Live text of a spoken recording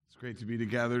Great to be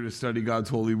together to study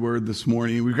God's holy word this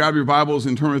morning. We grab your Bibles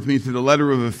and turn with me to the letter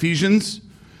of Ephesians,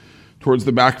 towards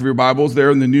the back of your Bibles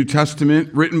there in the New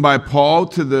Testament, written by Paul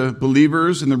to the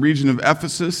believers in the region of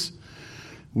Ephesus.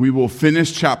 We will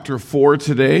finish chapter 4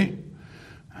 today,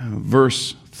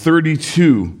 verse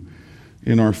 32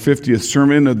 in our 50th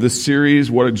sermon of this series.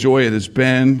 What a joy it has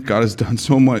been. God has done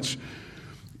so much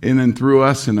in and through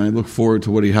us, and I look forward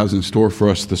to what he has in store for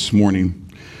us this morning.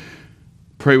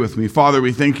 Pray with me. Father,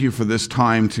 we thank you for this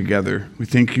time together. We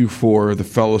thank you for the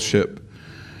fellowship,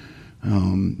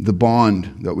 the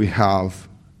bond that we have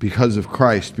because of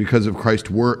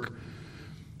Christ's work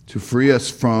to free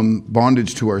us from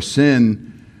bondage to our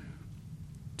sin,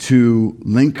 to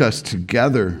link us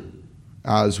together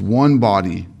as one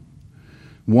body,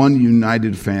 one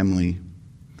united family,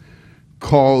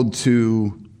 called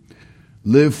to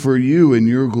live for you in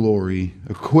your glory,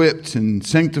 equipped and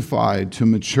sanctified to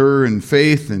mature in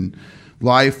faith and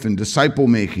life and disciple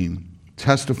making,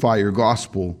 testify your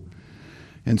gospel.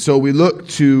 And so we look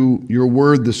to your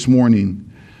word this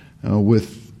morning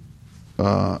with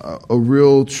a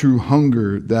real true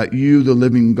hunger that you, the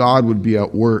living God, would be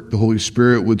at work. The Holy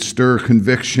Spirit would stir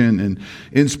conviction and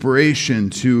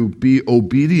inspiration to be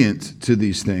obedient to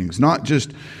these things, not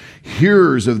just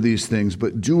hearers of these things,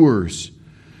 but doers.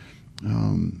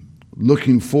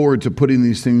 Looking forward to putting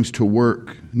these things to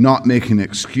work, not making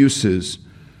excuses,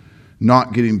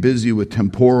 not getting busy with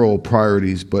temporal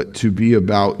priorities, but to be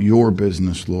about your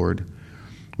business, Lord.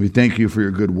 We thank you for your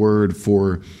good word,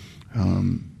 for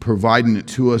providing it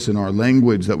to us in our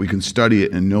language that we can study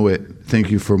it and know it. Thank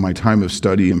you for my time of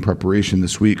study and preparation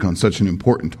this week on such an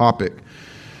important topic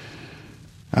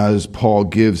as Paul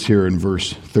gives here in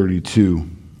verse 32.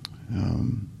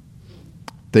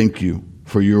 Thank you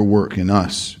for your work in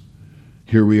us.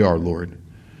 Here we are, Lord.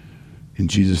 In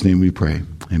Jesus' name we pray.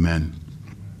 Amen.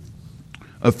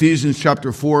 Ephesians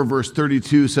chapter 4, verse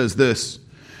 32 says this: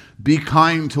 "Be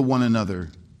kind to one another,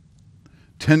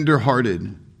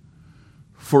 tender-hearted,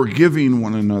 forgiving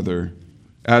one another,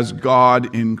 as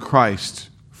God in Christ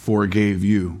forgave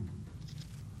you."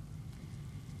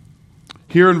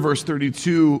 Here in verse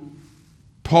 32,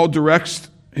 Paul directs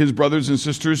his brothers and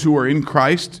sisters who are in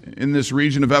Christ in this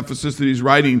region of Ephesus that he's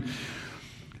writing,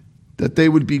 that they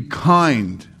would be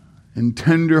kind and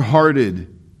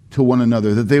tender-hearted to one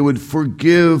another, that they would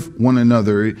forgive one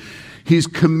another. He's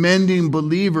commending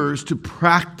believers to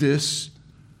practice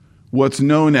what's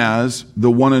known as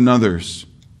the one another's.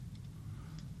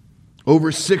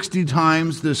 Over 60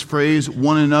 times this phrase,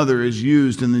 one another, is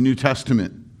used in the New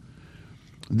Testament.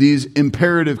 These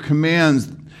imperative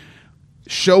commands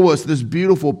show us this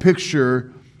beautiful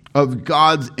picture of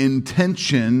God's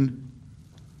intention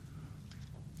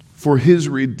for his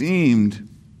redeemed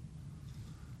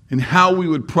and how we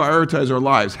would prioritize our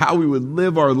lives, how we would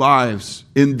live our lives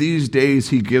in these days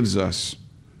he gives us.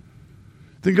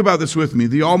 Think about this with me.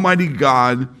 The Almighty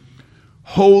God,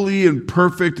 holy and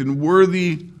perfect and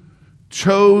worthy,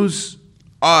 chose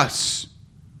us,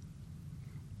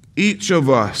 each of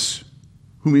us,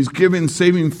 whom he's given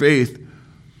saving faith.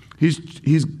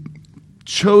 He's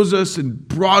chose us and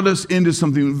brought us into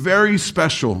something very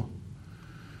special.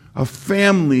 A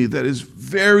family that is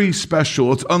very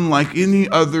special. It's unlike any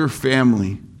other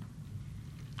family.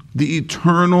 The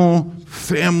eternal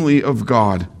family of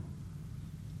God.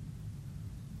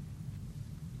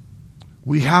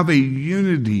 We have a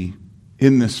unity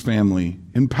in this family,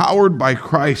 empowered by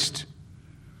Christ.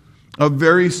 A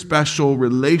very special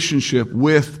relationship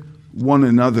with one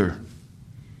another.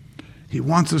 He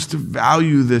wants us to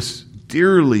value this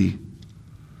dearly,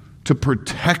 to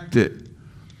protect it,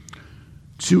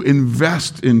 to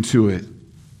invest into it,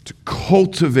 to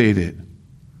cultivate it.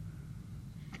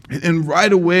 And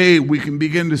right away, we can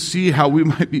begin to see how we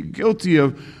might be guilty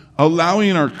of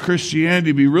allowing our Christianity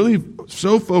to be really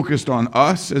so focused on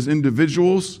us as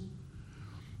individuals.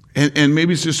 And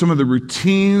maybe it's just some of the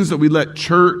routines that we let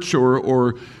church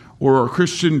or our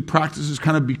Christian practices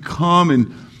kind of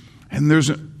become. And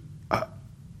there's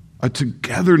a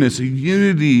togetherness, a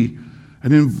unity,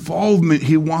 an involvement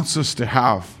he wants us to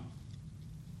have.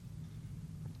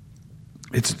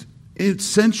 It's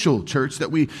essential, church,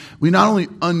 that we not only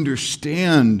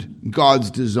understand God's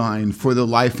design for the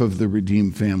life of the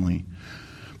redeemed family,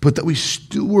 but that we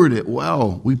steward it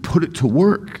well. We put it to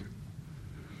work.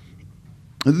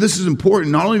 And this is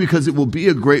important not only because it will be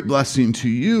a great blessing to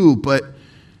you, but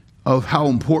of how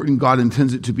important God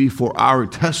intends it to be for our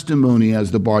testimony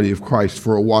as the body of Christ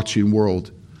for a watching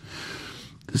world.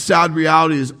 The sad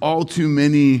reality is all too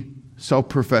many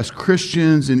self-professed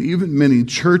Christians and even many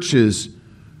churches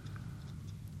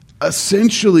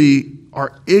essentially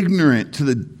are ignorant to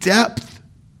the depth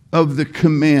of the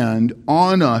command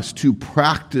on us to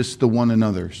practice the one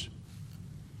another's.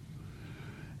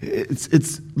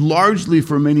 It's largely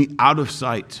for many out of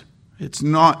sight. It's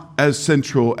not as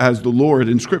central as the Lord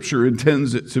in Scripture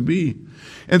intends it to be.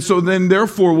 And so then,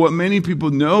 therefore, what many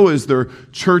people know is their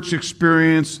church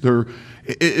experience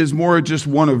is more just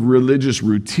one of religious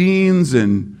routines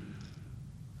and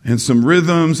some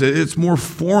rhythms. It's more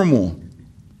formal.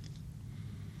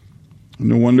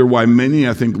 No wonder why many,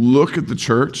 I think, look at the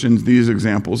church and these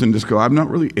examples and just go, I'm not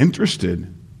really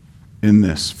interested in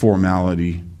this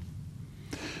formality.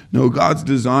 No, God's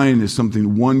design is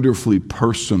something wonderfully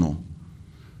personal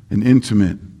and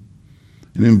intimate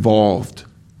and involved.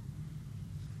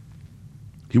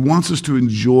 He wants us to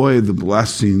enjoy the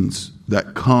blessings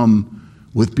that come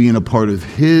with being a part of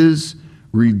His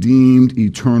redeemed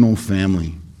eternal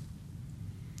family.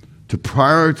 To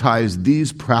prioritize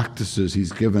these practices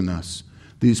He's given us,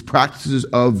 these practices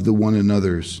of the one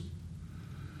another's.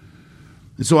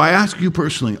 And so I ask you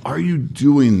personally, are you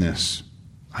doing this?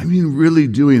 I mean, really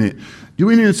doing it.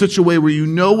 Doing it in such a way where you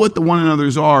know what the one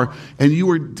another's are and you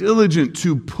are diligent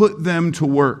to put them to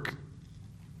work.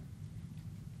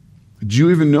 Do you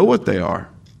even know what they are?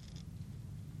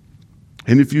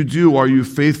 And if you do, are you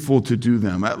faithful to do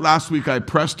them? Last week I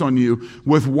pressed on you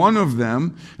with one of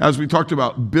them as we talked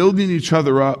about building each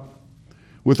other up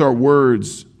with our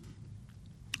words,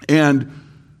 and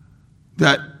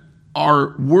that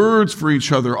our words for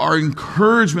each other, our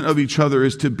encouragement of each other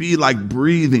is to be like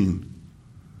breathing.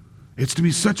 It's to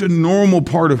be such a normal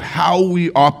part of how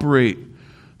we operate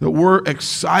that we're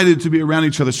excited to be around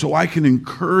each other so I can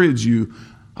encourage you.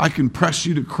 I can press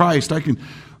you to Christ. I can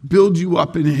build you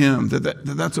up in Him.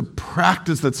 That's a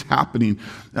practice that's happening.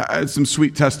 I had some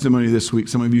sweet testimony this week.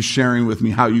 Some of you sharing with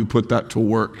me how you put that to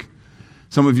work.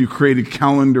 Some of you created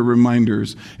calendar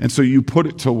reminders, and so you put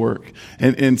it to work.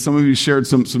 And some of you shared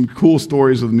some cool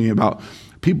stories with me about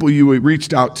people you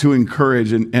reached out to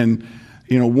encourage. And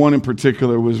you know, one in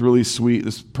particular was really sweet.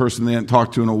 This person they hadn't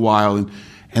talked to in a while,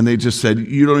 and they just said,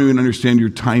 you don't even understand your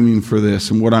timing for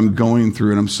this and what I'm going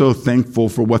through. And I'm so thankful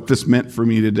for what this meant for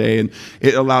me today. And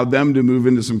it allowed them to move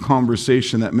into some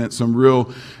conversation that meant some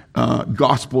real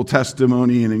gospel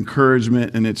testimony and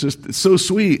encouragement. And it's so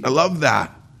sweet. I love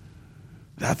that.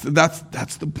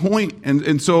 That's the point.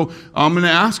 And so I'm going to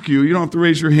ask you, you don't have to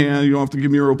raise your hand, you don't have to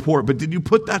give me a report, but did you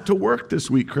put that to work this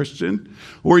week, Christian?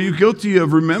 Or are you guilty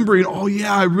of remembering, oh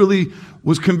yeah, I really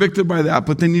was convicted by that,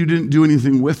 but then you didn't do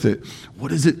anything with it? What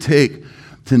does it take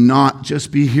to not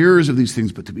just be hearers of these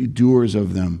things, but to be doers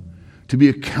of them? To be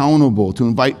accountable, to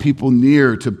invite people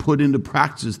near, to put into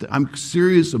practice that I'm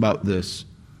serious about this.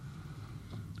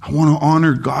 I want to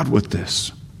honor God with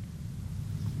this.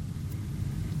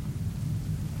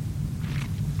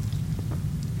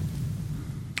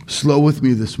 Slow with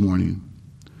me this morning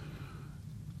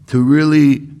to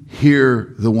really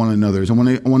hear the one another's. I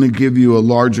want to give you a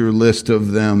larger list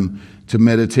of them to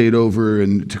meditate over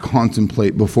and to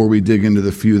contemplate before we dig into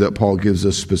the few that Paul gives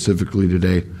us specifically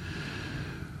today.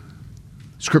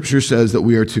 Scripture says that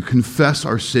we are to confess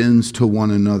our sins to one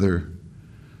another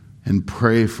and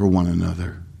pray for one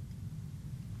another.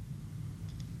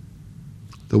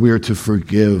 That we are to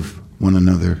forgive one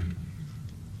another.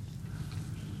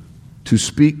 To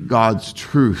speak God's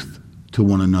truth to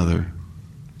one another.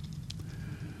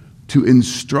 To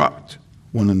instruct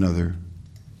one another.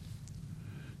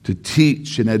 To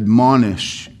teach and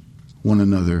admonish one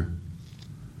another.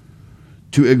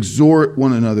 To exhort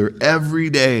one another every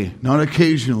day, not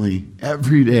occasionally,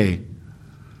 every day.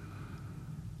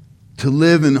 To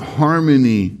live in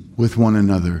harmony with one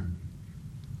another.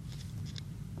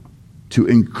 To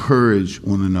encourage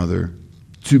one another.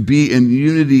 To be in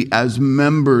unity as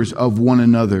members of one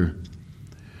another.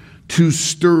 To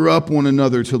stir up one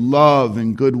another to love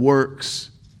and good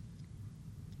works.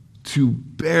 To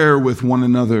bear with one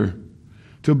another.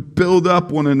 To build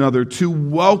up one another. To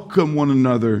welcome one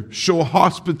another. Show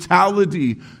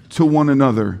hospitality to one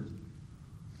another.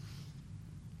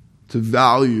 To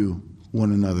value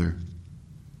one another.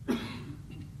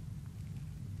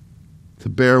 To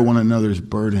bear one another's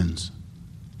burdens.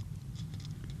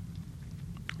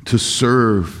 To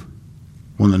serve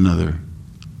one another.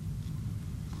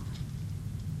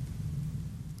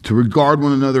 To regard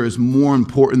one another as more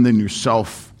important than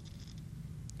yourself.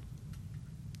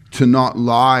 To not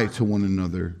lie to one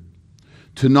another.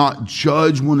 To not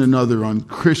judge one another on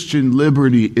Christian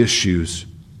liberty issues.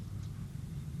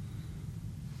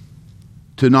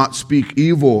 To not speak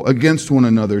evil against one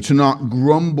another. To not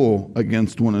grumble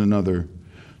against one another.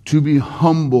 To be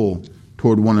humble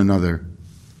toward one another.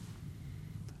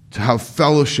 To have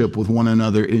fellowship with one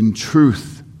another in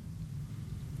truth.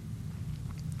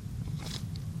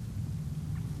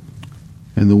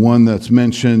 And the one that's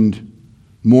mentioned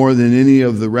more than any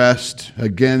of the rest,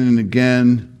 again and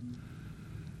again,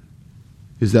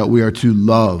 is that we are to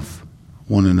love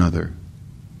one another.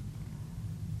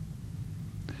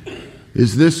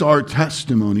 Is this our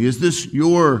testimony? Is this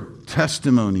your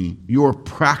testimony, your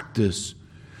practice?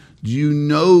 Do you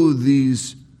know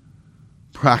these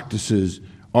practices?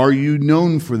 Are you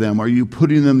known for them? Are you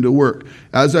putting them to work?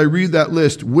 As I read that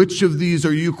list, which of these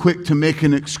are you quick to make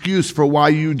an excuse for why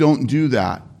you don't do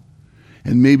that?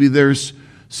 And maybe there's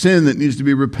sin that needs to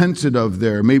be repented of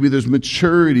there. Maybe there's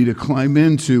maturity to climb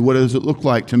into. What does it look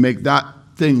like to make that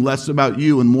thing less about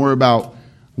you and more about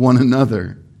one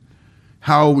another?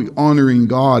 How are we honoring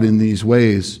God in these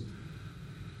ways?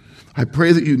 I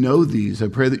pray that you know these. I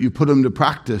pray that you put them to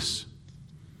practice.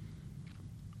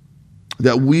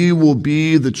 That we will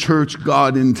be the church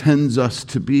God intends us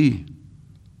to be.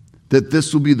 That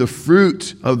this will be the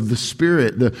fruit of the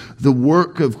Spirit, the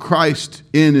work of Christ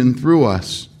in and through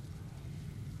us.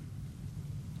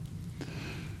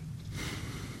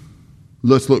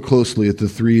 Let's look closely at the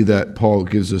three that Paul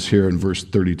gives us here in verse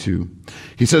 32.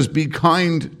 He says, be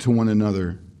kind to one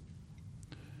another.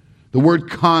 The word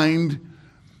kind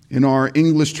in our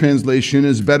English translation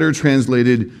is better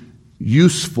translated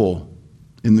useful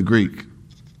in the Greek.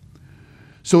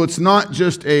 So it's not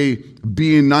just a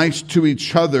being nice to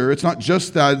each other. It's not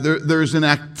just that. There's an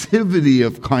activity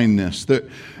of kindness. That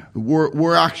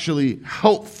we're actually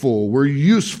helpful. We're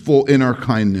useful in our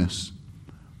kindness.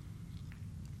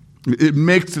 It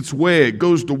makes its way. It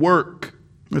goes to work.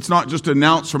 It's not just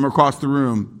announced from across the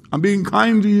room. I'm being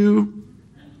kind to you.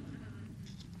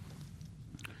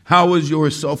 How is your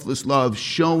selfless love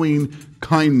showing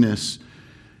kindness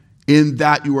in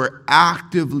that you are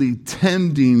actively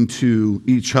tending to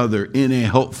each other in a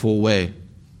helpful way?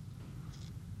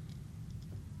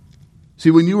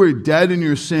 See, when you were dead in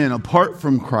your sin, apart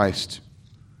from Christ,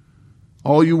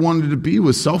 all you wanted to be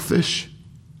was selfish.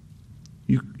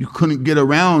 You couldn't get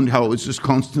around how it was just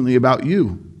constantly about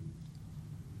you.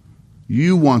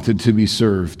 You wanted to be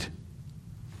served.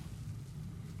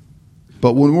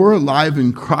 But when we're alive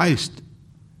in Christ,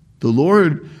 the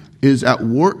Lord is at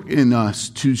work in us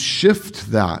to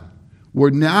shift that.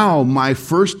 Where now my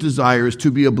first desire is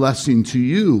to be a blessing to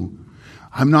you.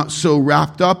 I'm not so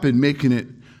wrapped up in making it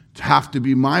have to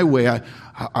be my way.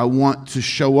 I want to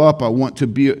show up.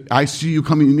 I see you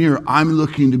coming near. I'm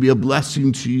looking to be a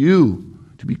blessing to you.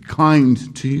 To be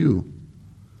kind to you,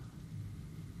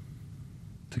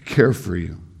 to care for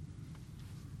you.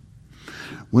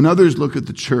 When others look at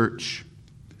the church,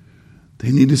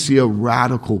 they need to see a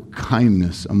radical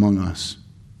kindness among us,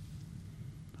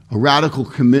 a radical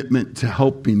commitment to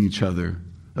helping each other,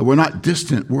 that we're not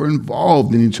distant, we're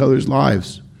involved in each other's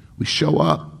lives. We show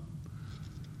up.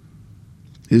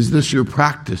 Is this your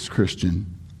practice, Christian?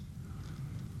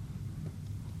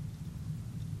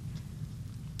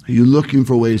 Are you looking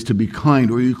for ways to be kind?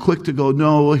 Or are you quick to go,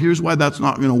 no, well, here's why that's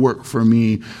not going to work for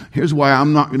me. Here's why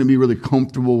I'm not going to be really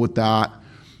comfortable with that.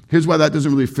 Here's why that doesn't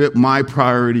really fit my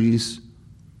priorities.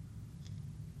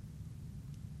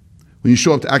 When you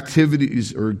show up to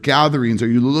activities or gatherings, are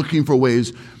you looking for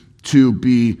ways to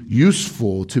be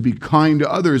useful, to be kind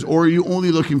to others? Or are you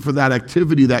only looking for that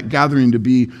activity, that gathering to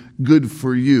be good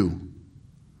for you?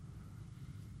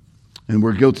 And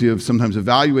we're guilty of sometimes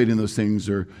evaluating those things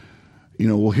or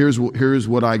well, here's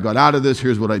what I got out of this,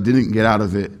 here's what I didn't get out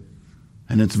of it.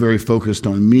 And it's very focused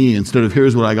on me instead of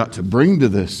here's what I got to bring to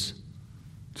this,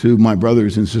 to my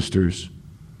brothers and sisters.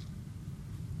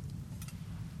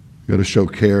 You've got to show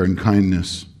care and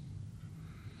kindness.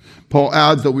 Paul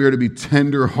adds that we are to be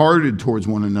tender-hearted towards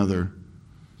one another.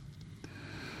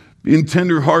 Being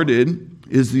tender-hearted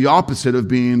is the opposite of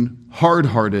being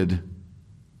hard-hearted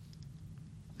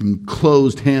and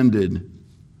closed-handed.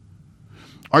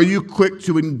 Are you quick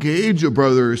to engage a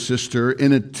brother or sister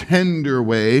in a tender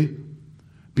way,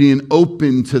 being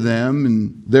open to them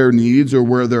and their needs or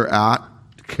where they're at,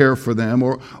 to care for them?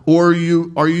 Or are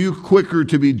you quicker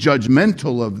to be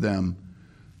judgmental of them,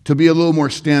 to be a little more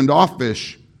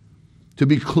standoffish, to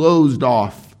be closed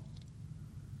off?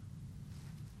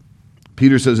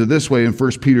 Peter says it this way in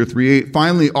 1 Peter 3:8.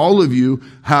 Finally, all of you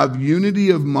have unity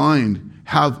of mind,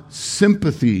 have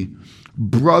sympathy,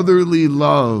 brotherly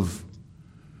love,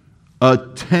 a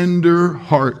tender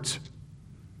heart,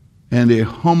 and a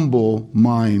humble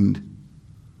mind.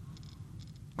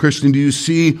 Christian, do you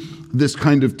see this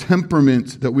kind of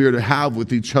temperament that we are to have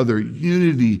with each other?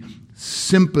 Unity,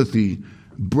 sympathy,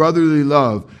 brotherly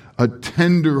love, a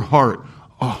tender heart,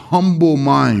 a humble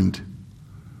mind.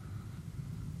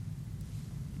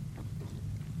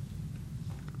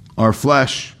 Our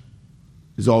flesh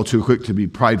is all too quick to be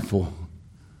prideful.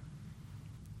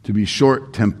 to be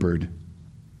short-tempered,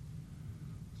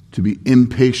 to be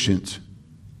impatient,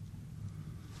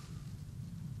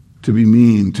 to be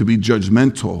mean, to be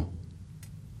judgmental.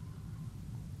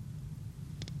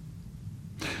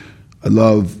 I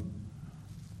love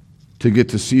to get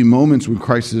to see moments when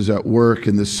Christ is at work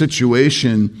and the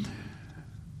situation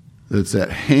that's at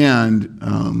hand.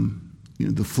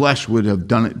 The flesh would have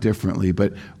done it differently,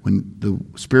 but when the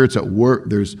Spirit's at work,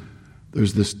 there's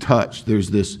this touch, there's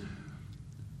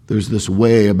this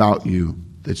way about you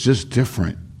that's just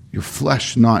different. Your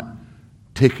flesh not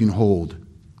taking hold.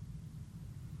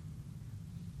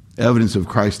 Evidence of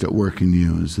Christ at work in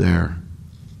you is there.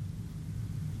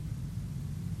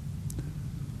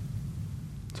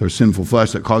 It's our sinful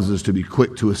flesh that causes us to be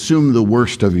quick to assume the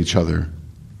worst of each other.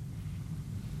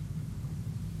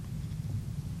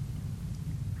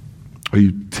 Are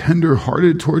you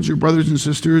tender-hearted towards your brothers and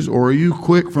sisters, or are you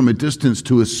quick from a distance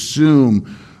to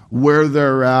assume where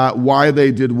they're at, why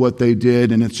they did what they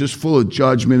did, and it's just full of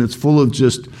judgment, it's full of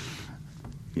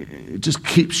it just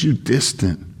keeps you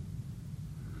distant.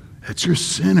 It's your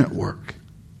sin at work.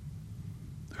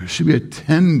 There should be a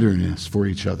tenderness for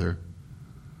each other.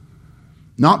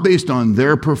 Not based on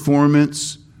their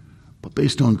performance, but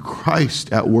based on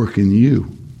Christ at work in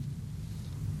you.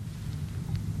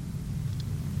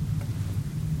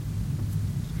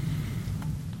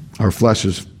 Our flesh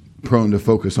is prone to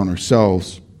focus on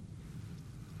ourselves.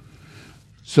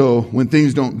 So when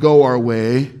things don't go our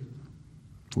way,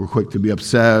 we're quick to be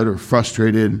upset or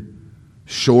frustrated,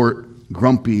 short,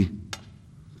 grumpy,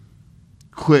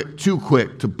 too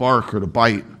quick to bark or to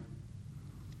bite.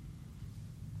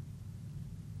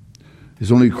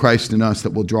 It's only Christ in us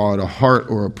that will draw out a heart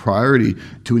or a priority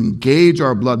to engage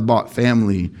our blood-bought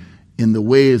family in the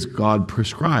ways God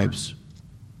prescribes.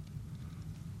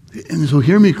 And so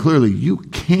hear me clearly, you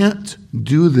can't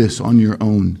do this on your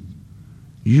own.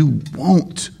 You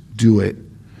won't do it.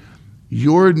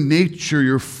 Your nature,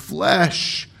 your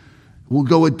flesh will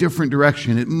go a different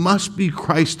direction. It must be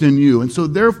Christ in you. And so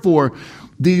therefore,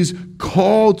 these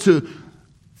call to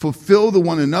fulfill the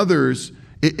one another's,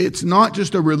 it's not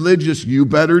just a religious, you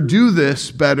better do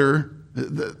this better.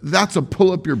 That's a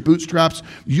pull up your bootstraps.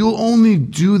 You'll only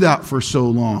do that for so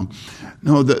long.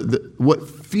 No, what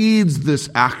feeds this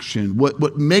action,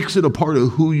 what makes it a part of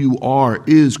who you are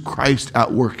is Christ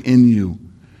at work in you.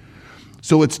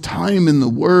 So it's time in the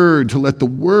Word to let the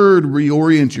Word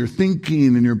reorient your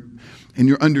thinking and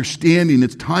your understanding.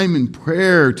 It's time in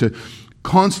prayer to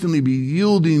constantly be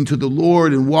yielding to the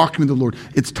Lord and walking with the Lord.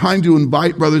 It's time to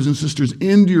invite brothers and sisters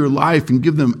into your life and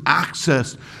give them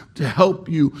access to help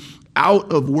you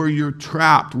out of where you're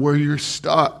trapped, where you're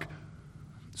stuck,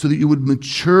 so that you would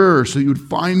mature, so you would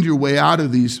find your way out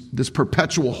of this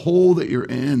perpetual hole that you're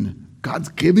in. God's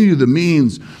given you the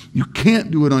means. You can't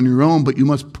do it on your own, but you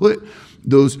must put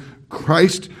those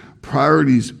Christ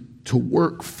priorities to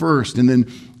work first, and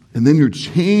then you're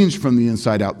changed from the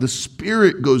inside out. The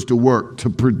Spirit goes to work to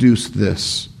produce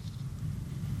this.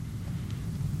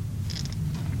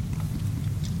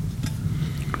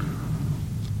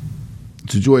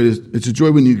 It's a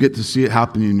joy when you get to see it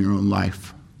happening in your own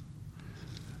life.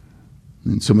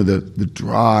 And some of the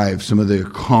drive, some of the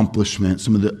accomplishment,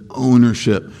 some of the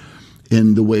ownership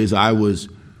in the ways I was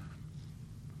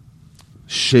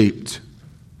shaped,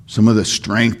 some of the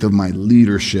strength of my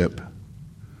leadership.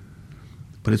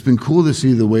 But it's been cool to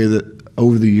see the way that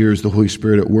over the years, the Holy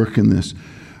Spirit at work in this,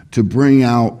 to bring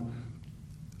out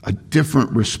a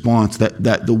different response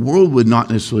that the world would not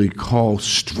necessarily call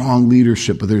strong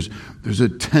leadership, but there's a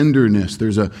tenderness,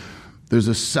 there's a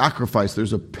sacrifice,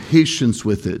 there's a patience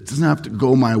with it. It doesn't have to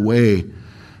go my way.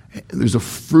 There's a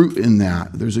fruit in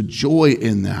that. There's a joy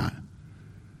in that.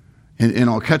 And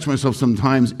I'll catch myself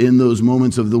sometimes in those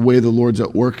moments of the way the Lord's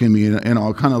at work in me, and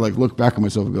I'll kind of like look back at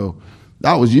myself and go,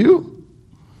 that was you?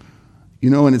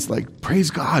 And it's like,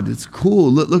 praise God, it's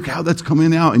cool. Look how that's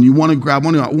coming out. And you want to grab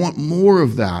one. I want more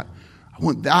of that. I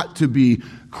want that to be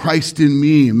Christ in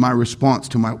me and my response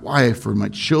to my wife or my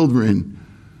children,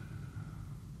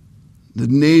 the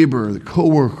neighbor, the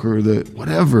coworker, the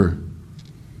whatever.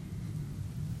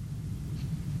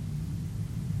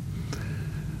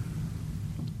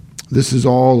 This is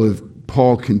all of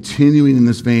Paul continuing in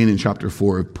this vein in chapter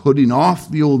 4, of putting off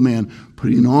the old man,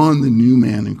 putting on the new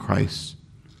man in Christ.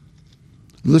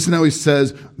 Listen how he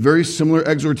says, very similar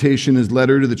exhortation, his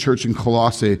letter to the church in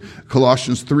Colossae,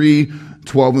 Colossians 3,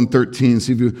 12 and 13.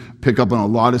 See if you pick up on a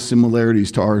lot of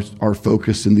similarities to our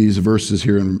focus in these verses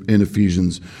here in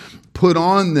Ephesians. Put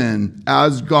on then,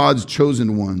 as God's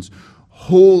chosen ones,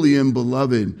 holy and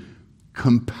beloved,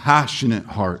 compassionate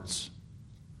hearts,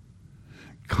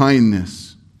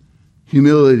 kindness,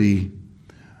 humility,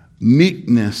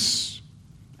 meekness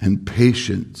and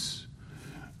patience,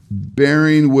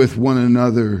 bearing with one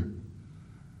another.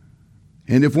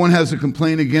 And if one has a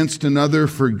complaint against another,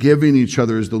 forgiving each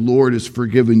other as the Lord has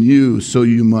forgiven you, so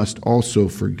you must also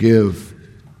forgive.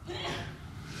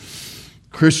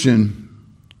 Christian,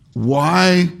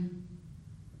 why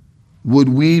would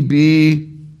we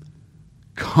be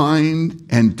kind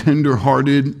and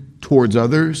tender-hearted towards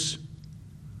others?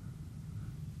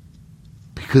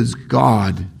 Because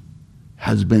God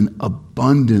has been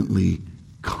abundantly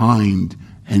kind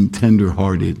and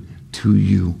tender-hearted to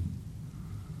you.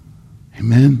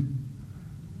 Amen?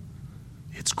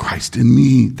 It's Christ in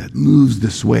me that moves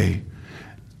this way.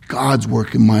 God's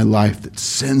work in my life that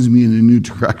sends me in a new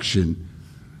direction.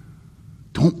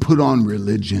 Don't put on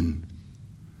religion.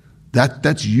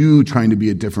 That's you trying to be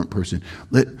a different person.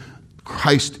 Let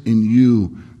Christ in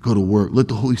you go to work. Let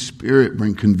the Holy Spirit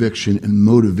bring conviction and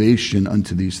motivation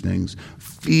unto these things.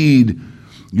 Feed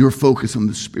your focus on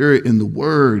the Spirit in the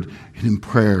Word and in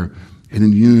prayer and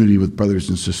in unity with brothers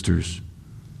and sisters.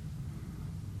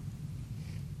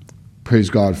 Praise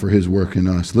God for his work in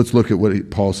us. Let's look at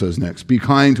what Paul says next. Be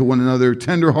kind to one another,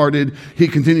 tenderhearted. He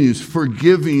continues,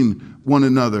 forgiving one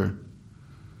another.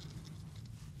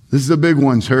 This is a big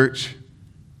one, church.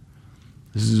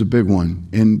 This is a big one.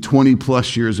 In 20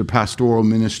 plus years of pastoral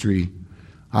ministry,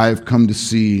 I have come to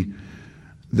see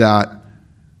that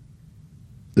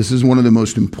this is one of the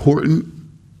most important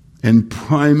and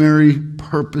primary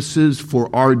purposes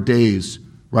for our days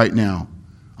right now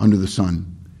under the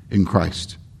sun in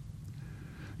Christ.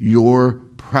 Your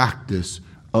practice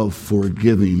of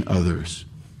forgiving others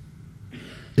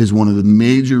is one of the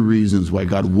major reasons why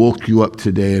God woke you up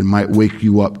today and might wake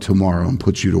you up tomorrow and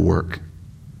put you to work.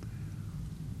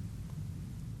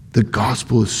 The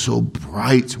gospel is so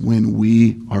bright when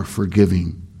we are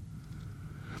forgiving.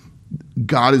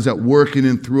 God is at work in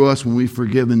and through us when we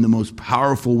forgive in the most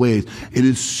powerful ways. It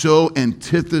is so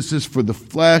antithesis for the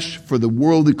flesh, for the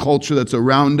worldly culture that's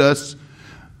around us.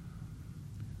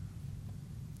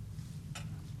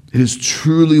 It is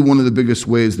truly one of the biggest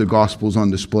ways the gospel is on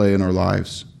display in our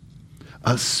lives,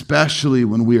 especially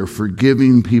when we are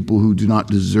forgiving people who do not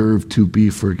deserve to be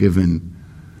forgiven.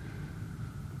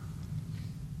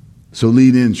 So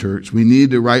lean in, church. We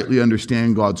need to rightly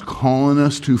understand God's calling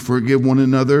us to forgive one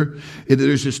another.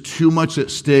 There's just too much at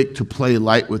stake to play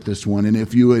light with this one. And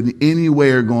if you in any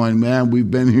way are going, man, we've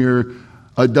been here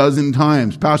a dozen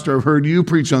times. Pastor, I've heard you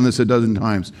preach on this a dozen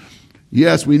times.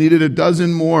 Yes, we needed a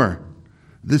dozen more.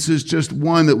 This is just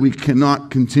one that we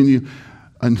cannot continue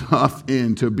enough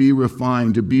in to be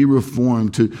refined, to be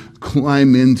reformed, to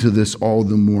climb into this all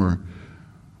the more.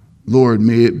 Lord,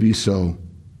 may it be so.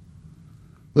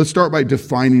 Let's start by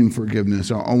defining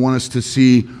forgiveness. I want us to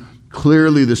see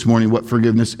clearly this morning what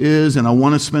forgiveness is, and I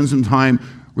want to spend some time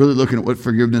really looking at what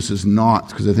forgiveness is not,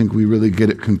 because I think we really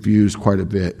get it confused quite a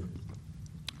bit.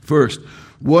 First,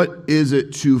 what is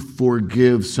it to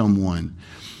forgive someone?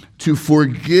 To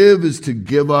forgive is to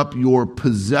give up your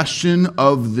possession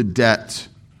of the debt.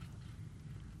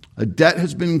 A debt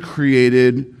has been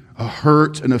created, a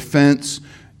hurt, an offense.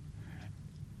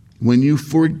 When you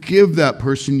forgive that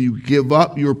person, you give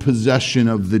up your possession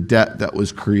of the debt that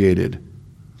was created.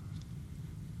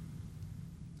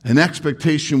 An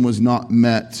expectation was not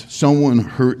met. Someone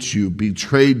hurt you,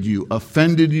 betrayed you,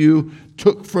 offended you,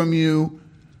 took from you.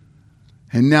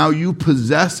 And now you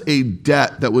possess a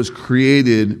debt that was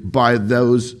created by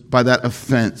that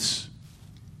offense.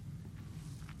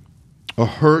 A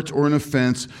hurt or an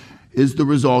offense is the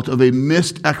result of a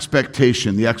missed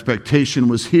expectation. The expectation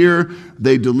was here,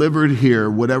 they delivered here.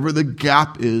 Whatever the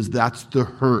gap is, that's the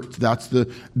hurt. That's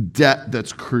the debt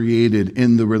that's created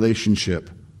in the relationship.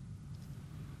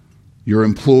 Your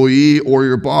employee or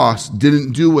your boss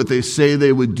didn't do what they say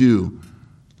they would do.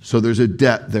 So there's a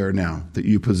debt there now that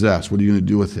you possess. What are you going to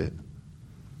do with it?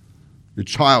 Your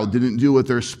child didn't do what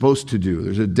they're supposed to do.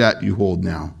 There's a debt you hold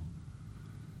now.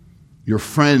 Your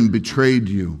friend betrayed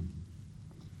you.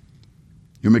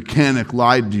 Your mechanic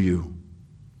lied to you.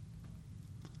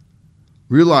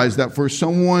 Realize that for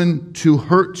someone to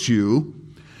hurt you,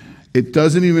 it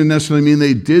doesn't even necessarily mean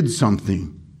they did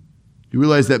something. You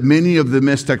realize that many of the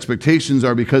missed expectations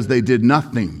are because they did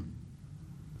nothing.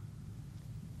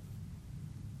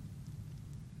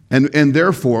 And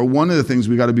therefore, one of the things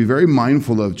we got to be very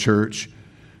mindful of, church,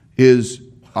 is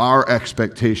our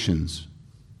expectations.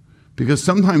 Because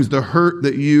sometimes the hurt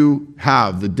that you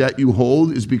have, the debt you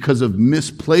hold, is because of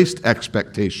misplaced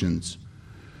expectations.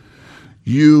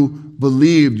 You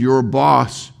believed your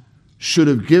boss should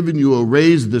have given you a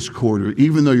raise this quarter,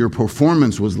 even though your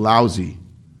performance was lousy.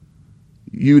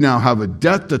 you now have a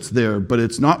debt that's there, but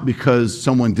it's not because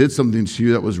someone did something to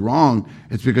you that was wrong.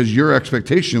 It's because your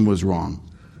expectation was wrong.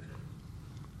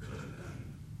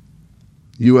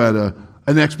 You had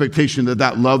an expectation that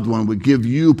that loved one would give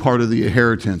you part of the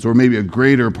inheritance, or maybe a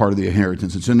greater part of the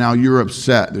inheritance. And so now you're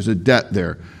upset. There's a debt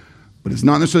there. But it's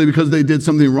not necessarily because they did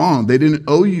something wrong. They didn't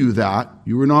owe you that.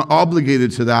 You were not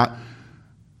obligated to that.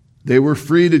 They were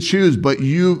free to choose, but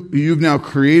you've now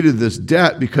created this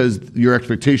debt because your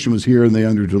expectation was here and they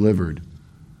underdelivered.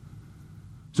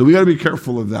 So we got to be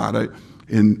careful of that.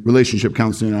 In relationship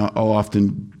counseling, I'll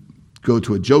often go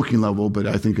to a joking level, but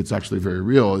I think it's actually very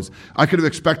real. I could have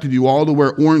expected you all to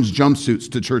wear orange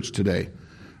jumpsuits to church today.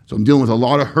 So I'm dealing with a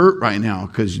lot of hurt right now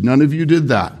because none of you did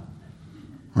that,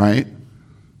 right?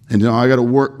 And I got to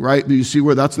work, right? Do you see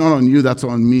where that's not on you, that's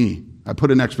on me. I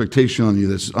put an expectation on you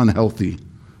that's unhealthy.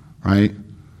 Right?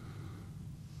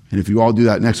 And if you all do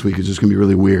that next week, it's just going to be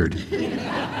really weird.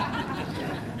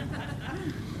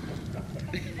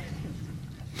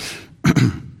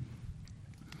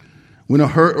 When a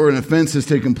hurt or an offense has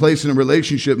taken place in a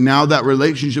relationship, now that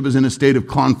relationship is in a state of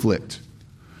conflict.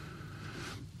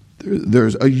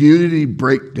 There's a unity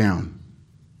breakdown.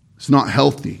 It's not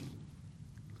healthy.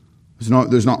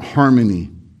 There's not harmony.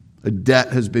 A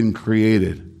debt has been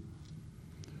created.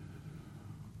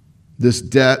 This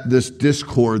debt, this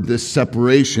discord, this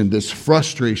separation, this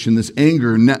frustration, this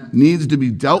anger needs to be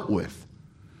dealt with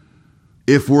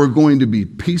if we're going to be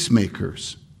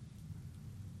peacemakers,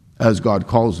 as God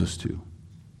calls us to.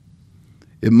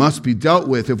 It must be dealt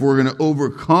with if we're going to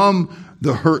overcome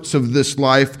the hurts of this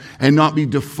life and not be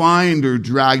defined or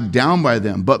dragged down by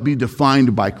them, but be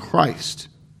defined by Christ.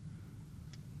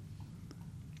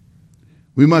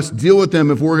 We must deal with them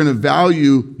if we're going to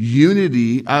value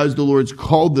unity as the Lord's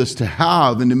called us to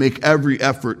have and to make every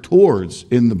effort towards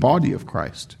in the body of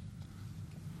Christ.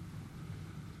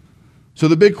 So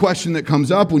the big question that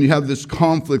comes up when you have this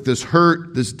conflict, this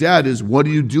hurt, this debt is, what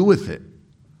do you do with it?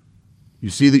 You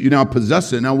see that you now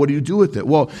possess it. Now what do you do with it?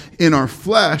 Well, in our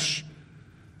flesh,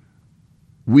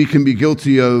 we can be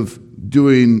guilty of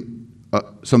doing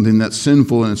something that's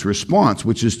sinful in its response,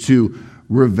 which is to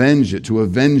revenge it, to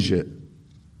avenge it.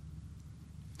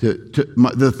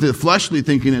 The fleshly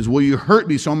thinking is, well, you hurt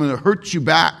me, so I'm going to hurt you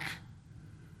back.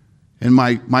 And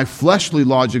my fleshly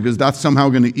logic is that's somehow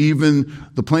going to even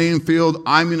the playing field.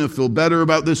 I'm going to feel better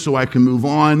about this so I can move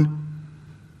on.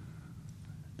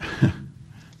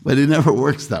 But it never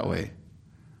works that way.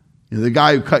 The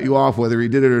guy who cut you off, whether he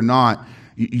did it or not,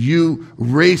 you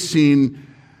racing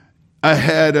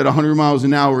ahead at 100 miles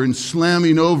an hour and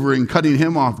slamming over and cutting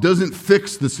him off doesn't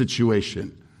fix the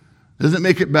situation. Doesn't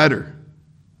make it better.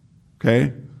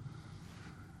 Okay?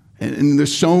 And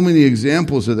there's so many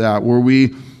examples of that where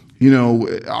we,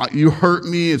 you hurt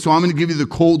me, and so I'm going to give you the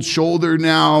cold shoulder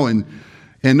now and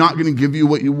not going to give you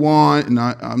what you want, and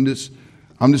I'm just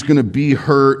going to be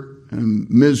hurt and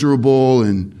miserable,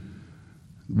 and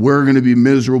we're going to be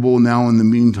miserable now in the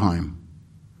meantime.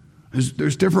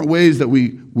 There's different ways that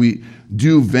we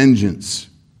do vengeance.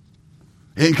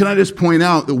 And can I just point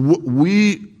out that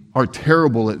we are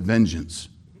terrible at vengeance.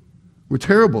 We're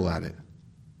terrible at it.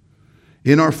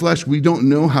 In our flesh, we don't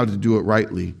know how to do it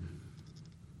rightly.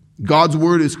 God's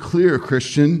word is clear,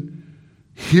 Christian.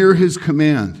 Hear his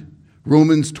command.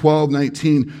 Romans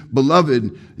 12:19.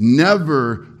 Beloved,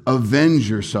 never avenge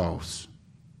yourselves.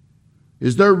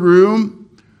 Is there room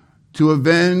to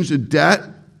avenge a debt?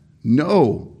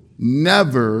 No.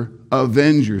 Never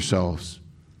avenge yourselves.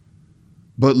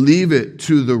 But leave it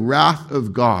to the wrath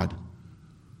of God.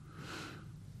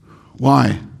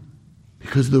 Why?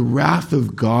 Because the wrath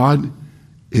of God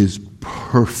is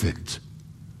perfect.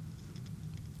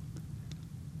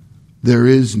 There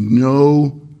is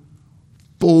no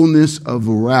fullness of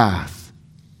wrath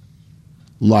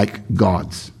like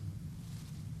God's.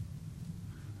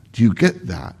 Do you get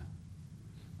that?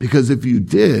 Because if you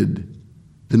did,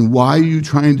 then why are you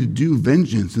trying to do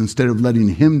vengeance instead of letting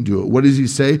him do it? What does he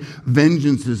say?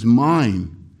 Vengeance is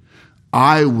mine.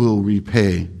 I will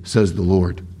repay, says the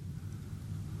Lord.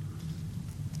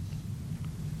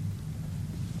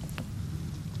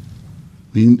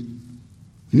 We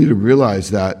need to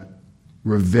realize that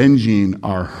revenging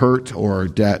our hurt or our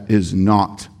debt is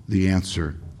not the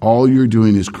answer. All you're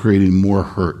doing is creating more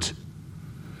hurt.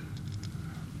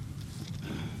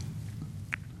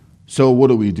 So what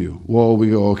do we do? Well,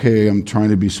 we go, okay, I'm trying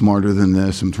to be smarter than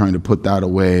this. I'm trying to put that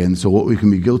away. And so what we can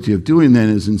be guilty of doing then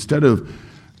is instead of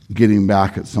getting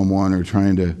back at someone or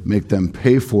trying to make them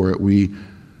pay for it, we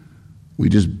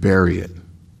just bury it.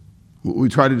 We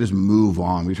try to just move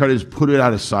on. We try to just put it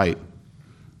out of sight,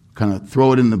 kind of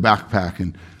throw it in the backpack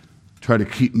and Try to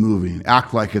keep moving.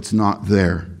 Act like it's not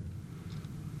there.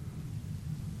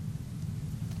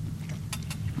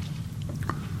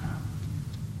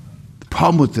 The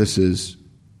problem with this is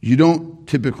you don't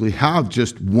typically have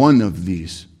just one of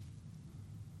these,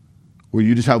 where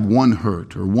you just have one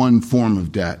hurt or one form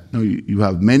of debt. No, you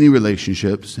have many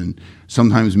relationships, and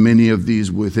sometimes many of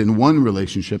these within one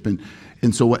relationship.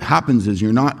 And so what happens is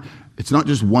it's not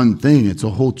just one thing, it's a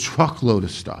whole truckload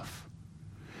of stuff.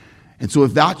 And so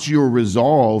if that's your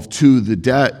resolve to the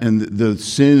debt and the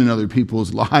sin in other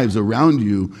people's lives around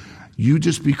you, you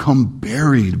just become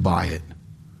buried by it.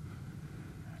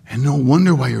 And no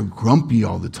wonder why you're grumpy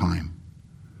all the time.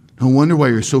 No wonder why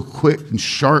you're so quick and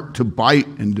sharp to bite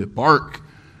and to bark,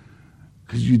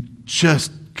 because you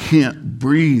just can't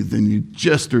breathe and you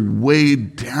just are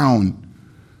weighed down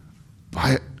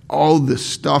by all this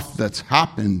stuff that's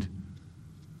happened.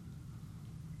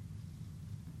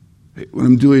 When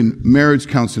I'm doing marriage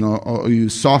counseling, I'll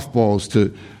use softballs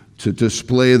to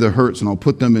display the hurts, and I'll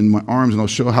put them in my arms, and I'll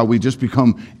show how we just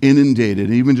become inundated,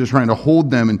 and even just trying to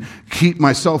hold them and keep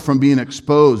myself from being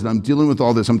exposed. I'm dealing with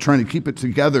all this. I'm trying to keep it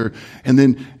together. And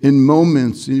then in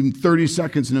moments, in 30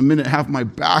 seconds, in a minute, half my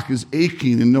back is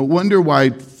aching. And no wonder why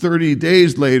 30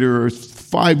 days later or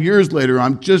 5 years later,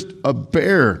 I'm just a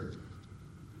bear.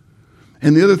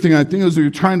 And the other thing I think is you're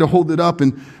trying to hold it up,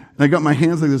 and I got my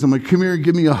hands like this. I'm like, come here,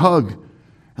 give me a hug.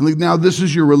 And like, now this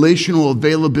is your relational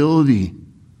availability.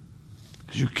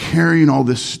 You're carrying all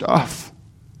this stuff.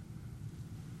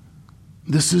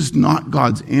 This is not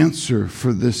God's answer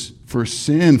for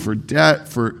sin, for debt,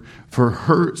 for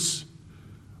hurts.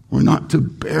 We're not to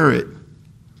bear it.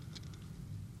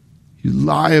 You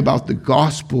lie about the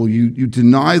gospel. You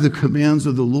deny the commands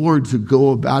of the Lord to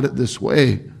go about it this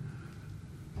way.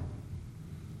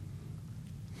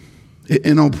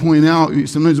 And I'll point out,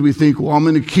 sometimes we think, well, I'm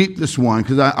going to keep this one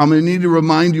because I'm going to need to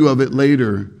remind you of it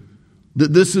later.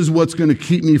 That this is what's going to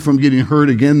keep me from getting hurt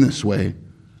again this way.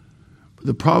 But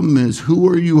the problem is, who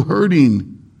are you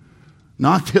hurting?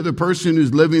 Not the other person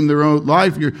who's living their own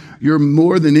life. You're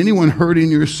more than anyone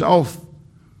hurting yourself,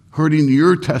 hurting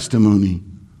your testimony.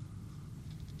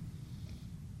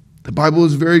 The Bible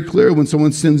is very clear when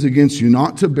someone sins against you,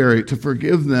 not to bury it, to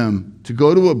forgive them, to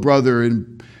go to a brother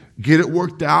and get it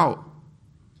worked out.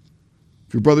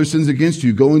 If your brother sins against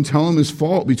you, go and tell him his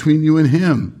fault between you and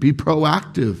him. Be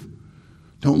proactive.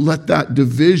 Don't let that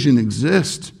division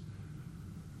exist.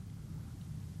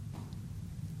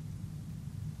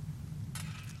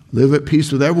 Live at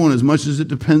peace with everyone as much as it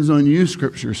depends on you,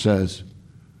 Scripture says.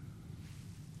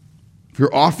 If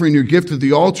you're offering your gift at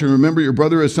the altar, remember your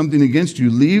brother has something against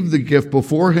you. Leave the gift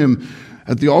before him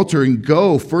at the altar and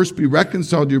go. First be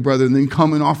reconciled to your brother and then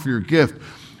come and offer your gift.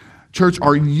 Church,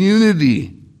 our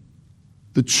unity,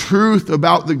 the truth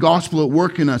about the gospel at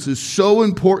work in us is so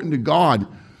important to God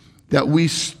that we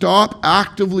stop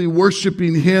actively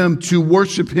worshiping Him to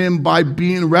worship Him by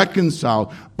being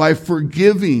reconciled, by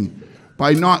forgiving,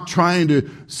 by not trying to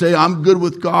say, I'm good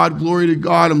with God, glory to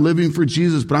God, I'm living for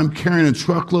Jesus, but I'm carrying a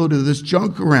truckload of this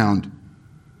junk around.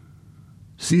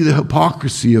 See the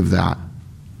hypocrisy of that.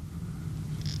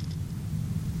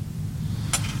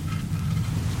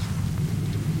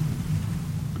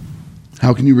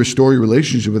 How can you restore your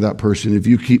relationship with that person if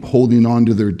you keep holding on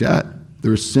to their debt,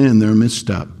 their sin, their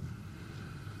misstep?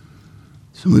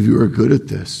 Some of you are good at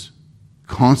this,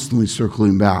 constantly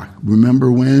circling back.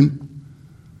 Remember when?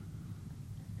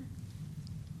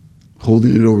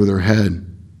 Holding it over their head.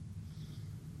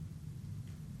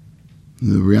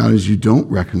 And the reality is you don't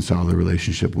reconcile the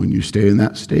relationship when you stay in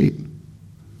that state.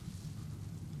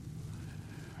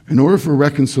 In order for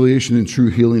reconciliation and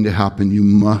true healing to happen, you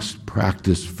must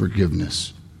practice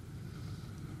forgiveness.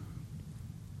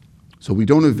 So we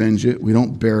don't avenge it, we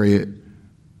don't bury it.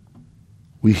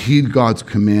 We heed God's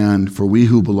command for we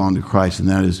who belong to Christ, and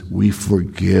that is we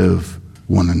forgive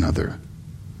one another.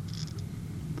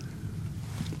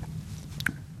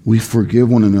 We forgive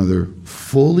one another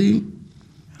fully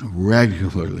and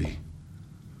regularly.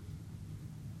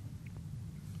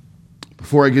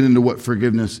 Before I get into what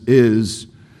forgiveness is,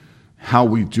 how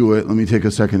we do it, let me take a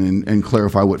second and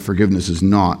clarify what forgiveness is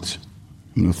not.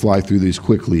 I'm going to fly through these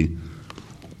quickly.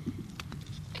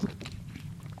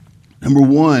 Number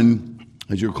one,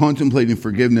 as you're contemplating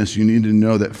forgiveness, you need to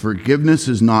know that forgiveness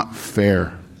is not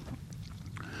fair.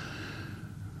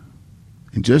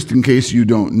 And just in case you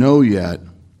don't know yet,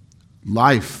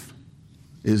 life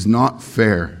is not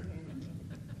fair.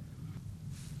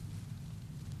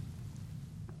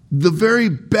 The very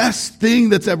best thing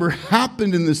that's ever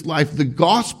happened in this life, the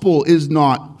gospel, is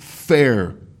not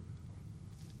fair.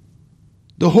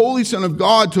 The Holy Son of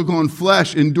God took on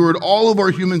flesh, endured all of our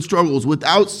human struggles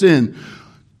without sin,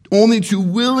 only to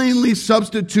willingly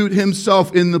substitute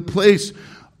himself in the place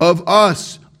of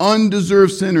us,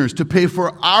 undeserved sinners, to pay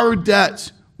for our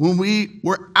debts when we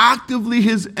were actively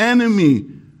his enemy,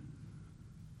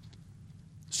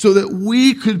 so that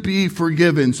we could be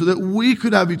forgiven, so that we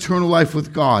could have eternal life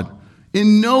with God.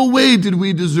 In no way did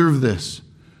we deserve this.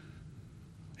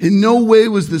 In no way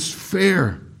was this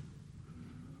fair.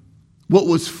 What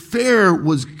was fair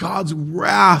was God's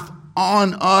wrath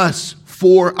on us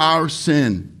for our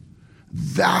sin.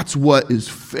 That's what is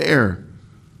fair.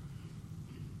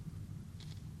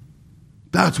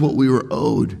 That's what we were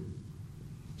owed.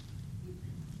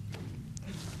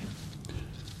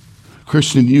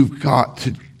 Christian, you've got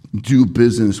to do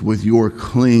business with your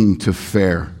cling to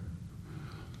fair.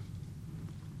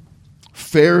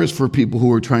 Fair is for people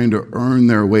who are trying to earn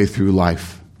their way through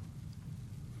life.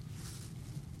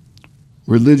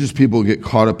 Religious people get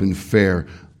caught up in fair.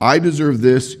 I deserve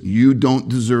this, you don't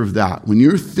deserve that. When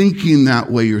you're thinking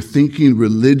that way, you're thinking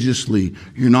religiously.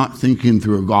 You're not thinking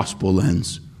through a gospel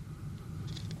lens.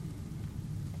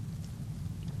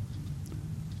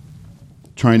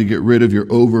 Trying to get rid of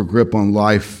your over grip on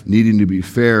life, needing to be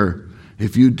fair.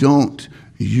 If you don't,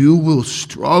 you will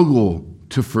struggle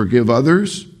to forgive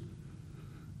others.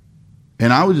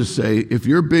 And I would just say, if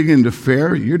you're big into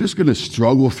fair, you're just going to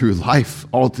struggle through life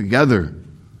altogether.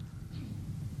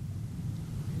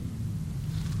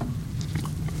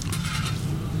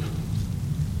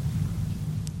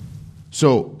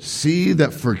 So see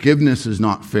that forgiveness is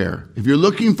not fair. If you're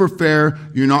looking for fair,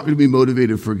 you're not going to be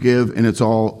motivated to forgive, and it's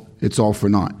all for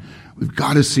naught. We've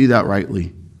got to see that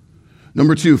rightly.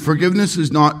 Number 2, forgiveness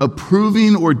is not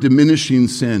approving or diminishing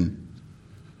sin.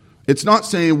 It's not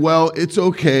saying, well, it's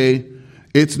okay.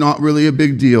 It's not really a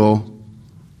big deal.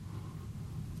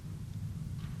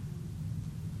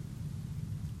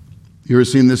 You ever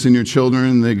seen this in your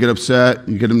children? They get upset,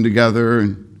 you get them together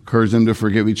and encourage them to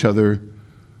forgive each other.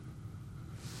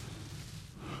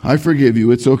 I forgive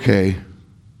you, it's okay.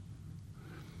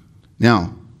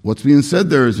 Now, what's being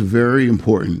said there is very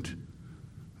important,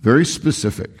 very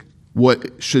specific.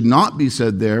 What should not be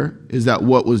said there is that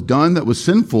what was done that was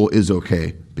sinful is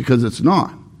okay, because it's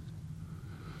not.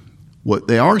 What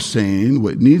they are saying,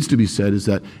 what needs to be said, is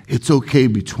that it's okay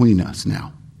between us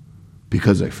now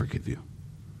because I forgive you.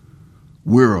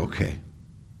 We're okay.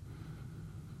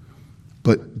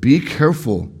 But be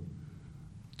careful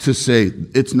to say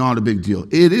it's not a big deal.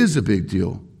 It is a big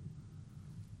deal.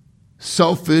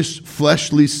 Selfish,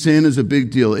 fleshly sin is a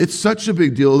big deal. It's such a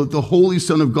big deal that the Holy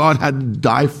Son of God had to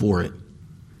die for it.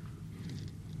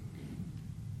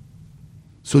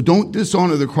 So don't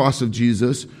dishonor the cross of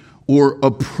Jesus or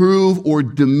approve or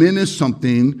diminish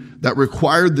something that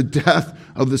required the death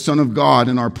of the Son of God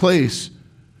in our place.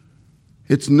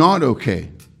 It's not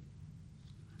okay.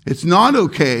 It's not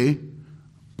okay,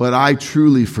 but I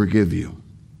truly forgive you.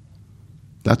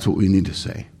 That's what we need to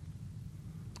say.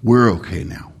 We're okay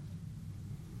now.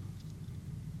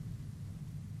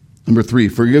 Number 3,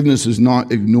 forgiveness is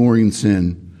not ignoring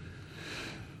sin.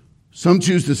 Some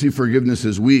choose to see forgiveness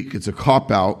as weak. It's a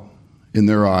cop-out in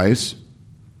their eyes.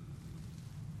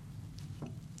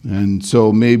 And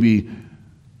so maybe,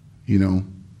 you're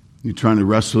trying to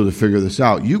wrestle to figure this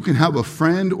out. You can have a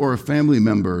friend or a family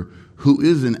member who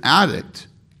is an addict.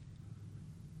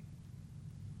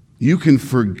 You can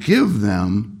forgive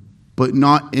them, but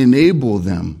not enable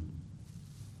them.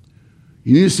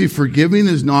 You need to see forgiving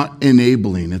is not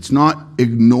enabling. It's not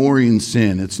ignoring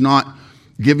sin. It's not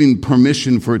giving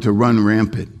permission for it to run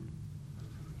rampant.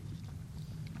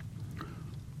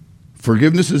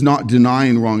 Forgiveness is not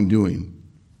denying wrongdoing.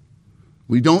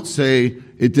 We don't say,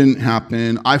 it didn't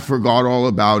happen, I forgot all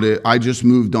about it, I just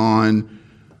moved on,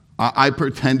 I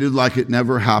pretended like it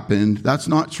never happened. That's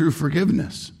not true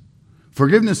forgiveness.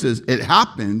 Forgiveness is, it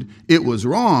happened, it was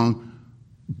wrong,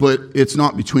 but it's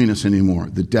not between us anymore.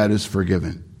 The debt is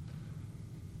forgiven.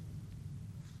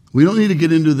 We don't need to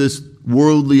get into this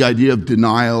worldly idea of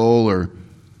denial or,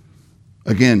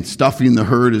 again, stuffing the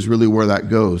hurt is really where that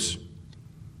goes.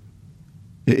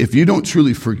 If you don't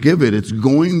truly forgive it, it's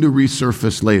going to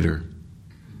resurface later.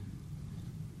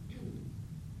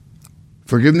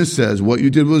 Forgiveness says, what you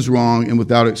did was wrong and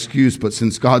without excuse, but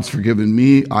since God's forgiven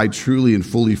me, I truly and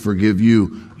fully forgive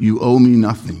you. You owe me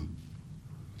nothing.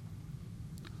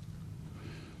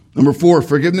 Number 4,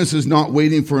 forgiveness is not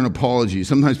waiting for an apology.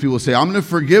 Sometimes people say, I'm going to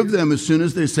forgive them as soon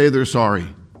as they say they're sorry.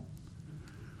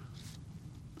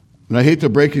 And I hate to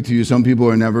break it to you, some people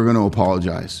are never going to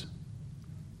apologize.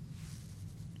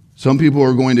 Some people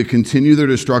are going to continue their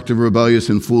destructive, rebellious,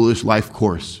 and foolish life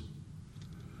course.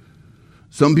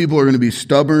 Some people are going to be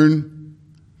stubborn.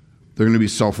 They're going to be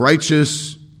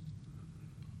self-righteous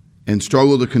and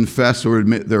struggle to confess or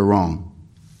admit they're wrong.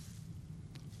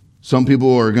 Some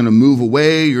people are going to move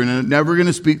away. You're never going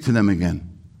to speak to them again.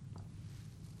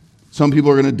 Some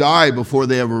people are going to die before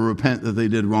they ever repent that they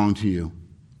did wrong to you.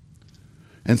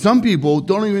 And some people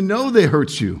don't even know they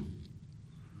hurt you.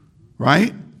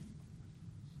 Right?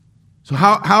 So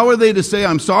how are they to say,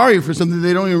 I'm sorry for something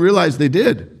they don't even realize they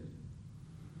did?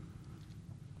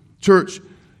 Church,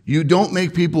 you don't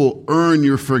make people earn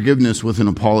your forgiveness with an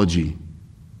apology.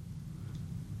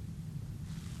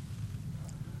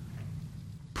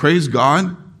 Praise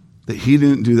God that He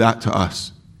didn't do that to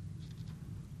us,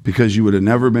 because you would have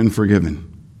never been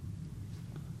forgiven.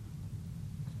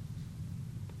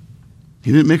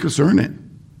 He didn't make us earn it.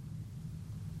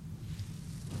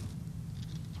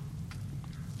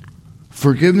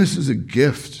 Forgiveness is a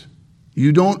gift.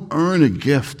 You don't earn a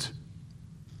gift.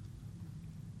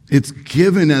 It's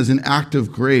given as an act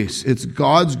of grace. It's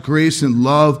God's grace and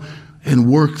love and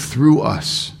work through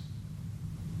us.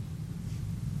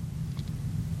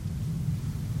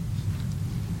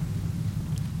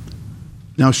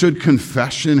 Now, should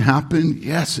confession happen?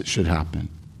 Yes, it should happen.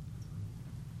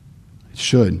 It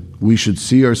should. We should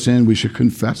see our sin. We should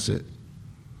confess it.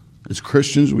 As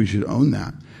Christians, we should own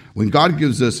that. When God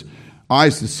gives us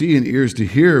eyes to see and ears to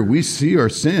hear, we see our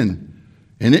sin.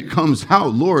 And it comes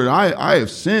out, Lord, I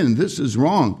have sinned. This is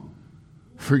wrong.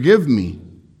 Forgive me.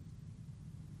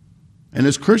 And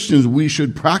as Christians, we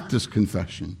should practice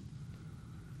confession.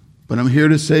 But I'm here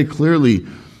to say clearly,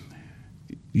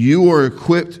 you are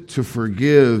equipped to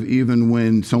forgive even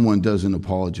when someone doesn't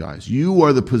apologize. You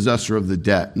are the possessor of the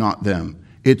debt, not them.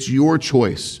 It's your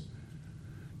choice.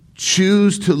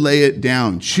 Choose to lay it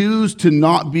down. Choose to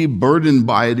not be burdened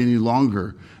by it any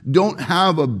longer. Don't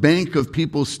have a bank of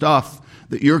people's stuff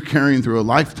that you're carrying through a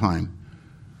lifetime.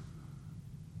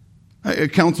 I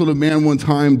counseled a man one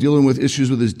time dealing with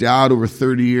issues with his dad over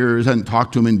 30 years. I hadn't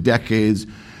talked to him in decades.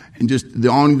 And just the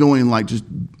ongoing, just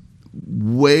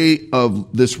way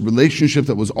of this relationship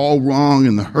that was all wrong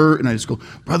and the hurt. And I just go,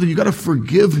 brother, you got to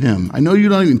forgive him. I know you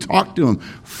don't even talk to him.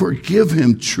 Forgive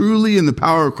him truly in the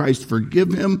power of Christ.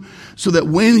 Forgive him so that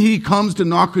when he comes to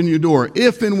knock on your door,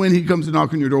 if and when he comes to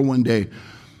knock on your door one day,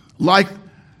 like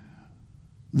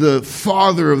the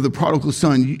father of the prodigal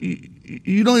son,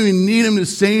 you don't even need him to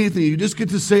say anything. You just get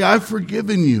to say, I've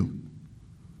forgiven you.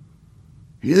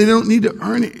 They don't need to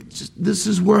earn it. It's just, this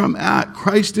is where I'm at.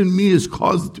 Christ in me has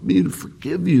caused me to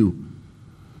forgive you.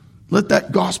 Let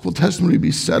that gospel testimony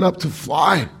be set up to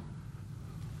fly.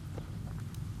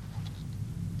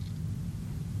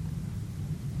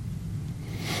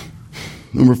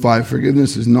 Number 5,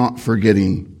 forgiveness is not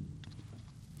forgetting.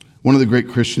 One of the great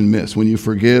Christian myths, when you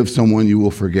forgive someone, you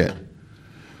will forget.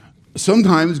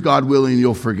 Sometimes, God willing,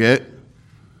 you'll forget.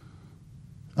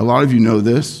 A lot of you know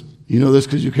this. You know this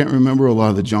because you can't remember a lot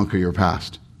of the junk of your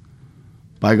past.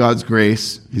 By God's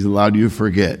grace, He's allowed you to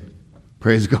forget.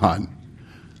 Praise God.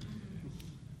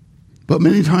 But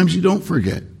many times you don't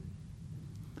forget.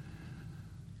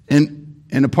 And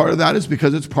a part of that is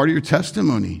because it's part of your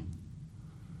testimony.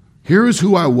 Here is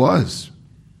who I was.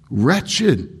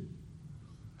 Wretched.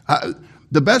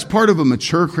 The best part of a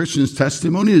mature Christian's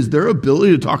testimony is their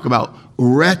ability to talk about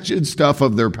wretched stuff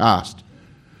of their past.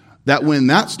 That when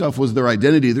that stuff was their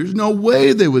identity, there's no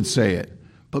way they would say it.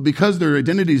 But because their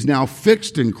identity is now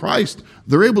fixed in Christ,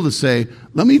 they're able to say,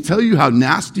 let me tell you how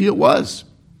nasty it was.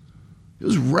 It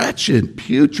was wretched,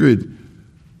 putrid,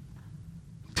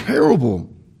 terrible.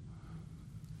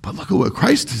 But look at what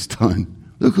Christ has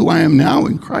done. Look who I am now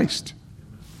in Christ.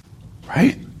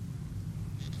 Right?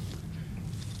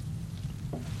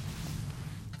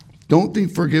 Don't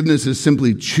think forgiveness is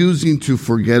simply choosing to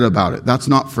forget about it. That's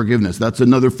not forgiveness. That's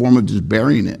another form of just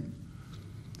burying it.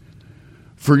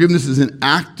 Forgiveness is an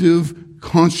active,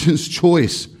 conscious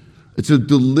choice. It's a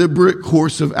deliberate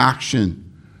course of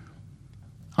action.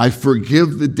 I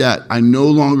forgive the debt. I no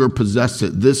longer possess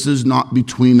it. This is not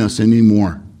between us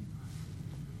anymore.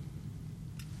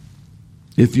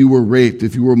 If you were raped,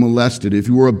 if you were molested, if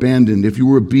you were abandoned, if you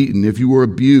were beaten, if you were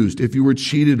abused, if you were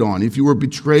cheated on, if you were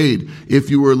betrayed, if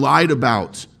you were lied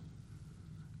about,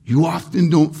 you often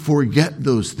don't forget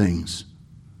those things.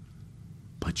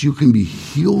 But you can be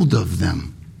healed of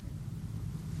them.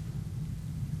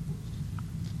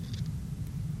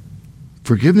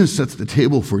 Forgiveness sets the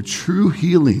table for true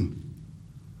healing.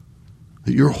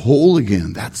 That you're whole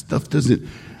again. That stuff doesn't...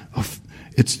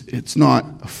 It's not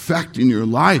affecting your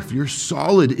life. You're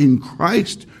solid in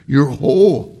Christ. You're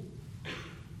whole.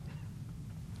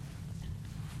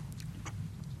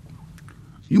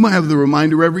 You might have the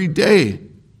reminder every day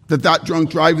that drunk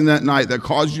driving that night that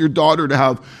caused your daughter to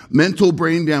have mental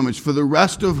brain damage for the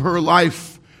rest of her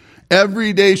life,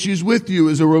 every day she's with you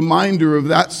is a reminder of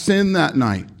that sin that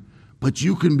night. But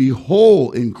you can be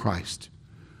whole in Christ,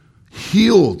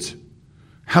 healed,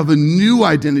 have a new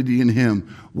identity in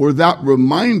him, where that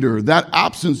reminder, that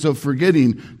absence of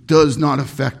forgetting does not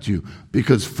affect you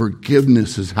because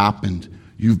forgiveness has happened.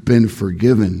 You've been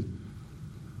forgiven.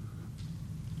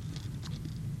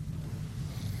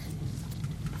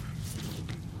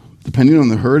 Depending on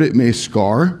the hurt, it may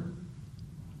scar.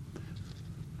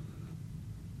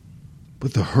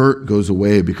 But the hurt goes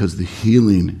away because the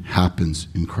healing happens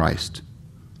in Christ.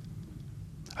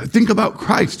 I think about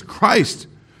Christ. Christ,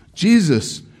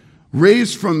 Jesus,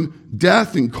 raised from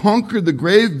death and conquered the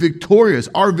grave victorious.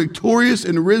 Our victorious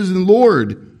and risen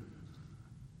Lord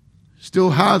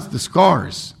still has the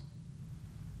scars.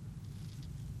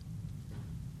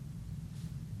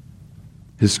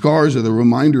 His scars are the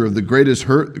reminder of the greatest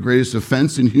hurt, the greatest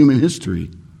offense in human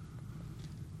history.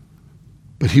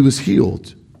 But he was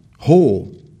healed,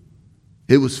 whole.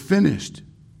 It was finished.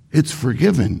 It's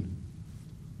forgiven.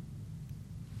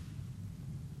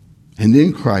 And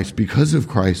in Christ, because of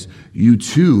Christ, you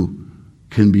too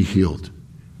can be healed.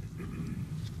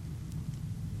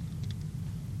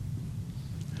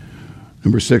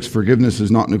 Number 6, forgiveness is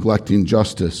not neglecting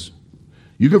justice.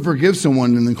 You can forgive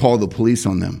someone and then call the police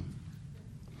on them.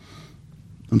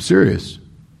 I'm serious.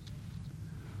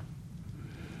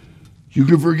 You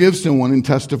can forgive someone and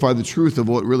testify the truth of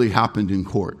what really happened in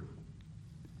court.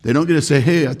 They don't get to say,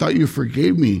 hey, I thought you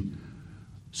forgave me,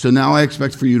 so now I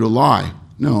expect for you to lie.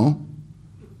 No,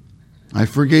 I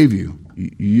forgave you.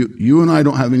 You and I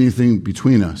don't have anything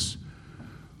between us.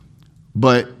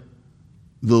 But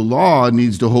the law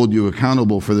needs to hold you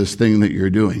accountable for this thing that you're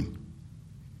doing.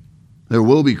 There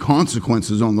will be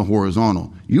consequences on the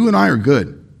horizontal. You and I are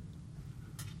good.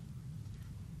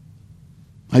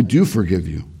 I do forgive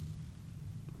you.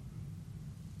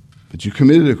 But you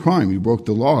committed a crime. You broke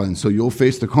the law, and so you'll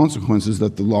face the consequences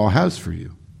that the law has for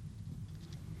you.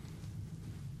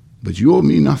 But you owe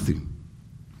me nothing.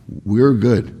 We're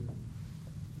good.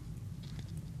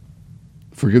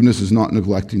 Forgiveness is not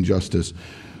neglecting justice.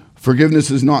 Forgiveness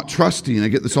is not trusting. I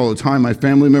get this all the time. My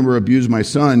family member abused my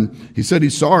son. He said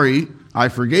he's sorry. I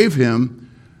forgave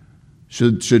him.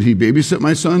 Should he babysit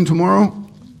my son tomorrow?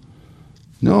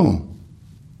 No.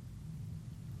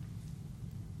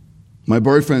 My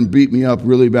boyfriend beat me up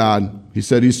really bad. He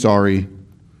said he's sorry.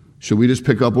 Should we just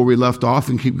pick up where we left off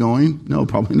and keep going? No,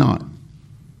 probably not.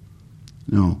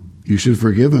 No, you should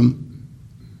forgive him.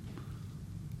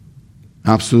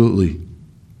 Absolutely.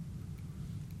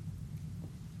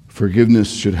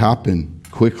 Forgiveness should happen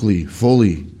quickly,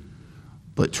 fully.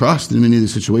 But trust in many of the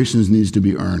situations needs to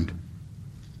be earned.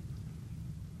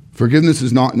 Forgiveness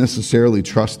is not necessarily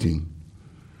trusting.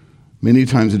 Many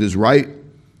times it is right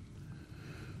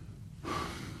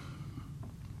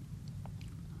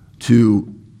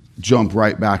to jump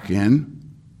right back in,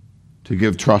 to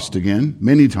give trust again.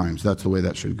 Many times that's the way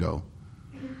that should go.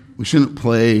 We shouldn't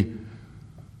play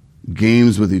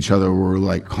games with each other where we're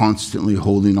like constantly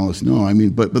holding all this. No,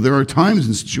 but there are times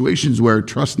and situations where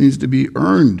trust needs to be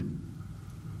earned.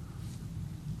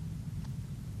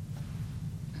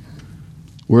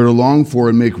 We're to long for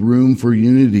and make room for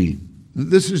unity.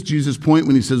 This is Jesus' point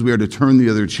when he says we are to turn the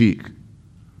other cheek.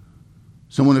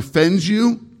 Someone offends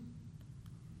you,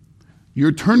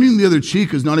 your turning the other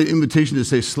cheek is not an invitation to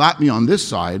say, slap me on this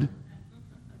side.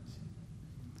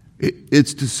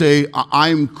 It's to say,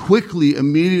 I'm quickly,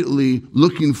 immediately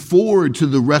looking forward to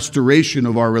the restoration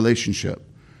of our relationship.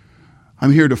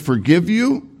 I'm here to forgive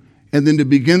you and then to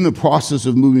begin the process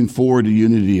of moving forward to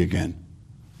unity again.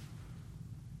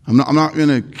 I'm not going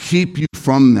to keep you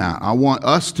from that. I want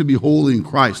us to be holy in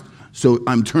Christ. So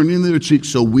I'm turning the other cheek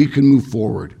so we can move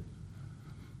forward.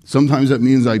 Sometimes that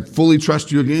means I fully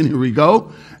trust you again, here we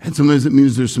go. And sometimes it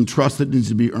means there's some trust that needs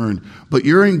to be earned. But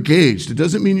you're engaged. It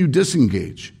doesn't mean you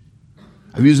disengage.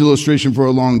 I've used the illustration for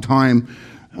a long time.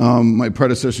 My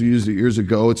predecessor used it years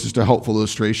ago. It's just a helpful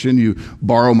illustration. You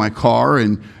borrow my car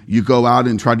and you go out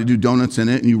and try to do donuts in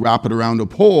it and you wrap it around a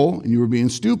pole and you were being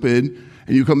stupid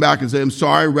and you come back and say, I'm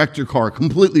sorry, I wrecked your car.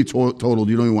 Completely totaled.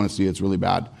 You don't even want to see it. It's really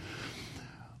bad.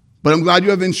 But I'm glad you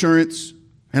have insurance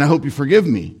and I hope you forgive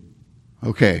me.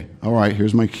 Okay, all right,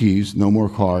 here's my keys, no more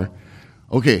car.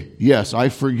 Okay, yes, I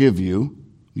forgive you.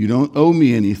 You don't owe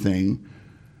me anything.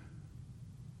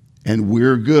 And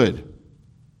we're good.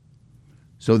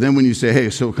 So then when you say, hey,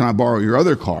 so can I borrow your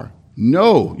other car?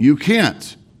 No, you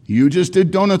can't. You just did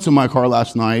donuts in my car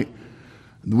last night.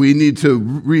 We need to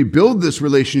rebuild this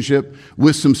relationship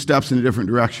with some steps in a different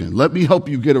direction. Let me help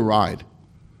you get a ride,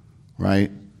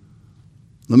 right?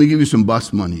 Let me give you some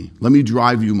bus money. Let me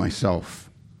drive you myself.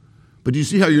 But do you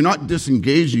see how you're not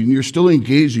disengaging? You're still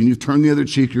engaging. You've turned the other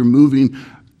cheek. You're moving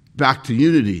back to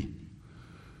unity.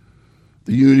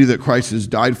 The unity that Christ has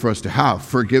died for us to have.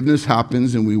 Forgiveness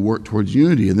happens and we work towards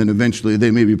unity. And then eventually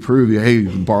they maybe prove, hey,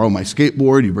 you borrow my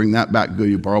skateboard, you bring that back good.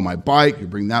 You borrow my bike, you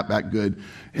bring that back good.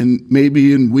 And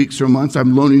maybe in weeks or months,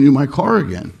 I'm loaning you my car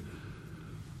again.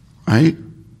 Right?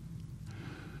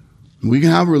 We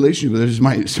can have a relationship, but there's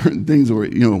might certain things where,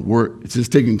 it's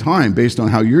just taking time based on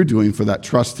how you're doing for that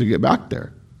trust to get back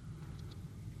there.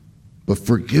 But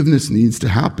forgiveness needs to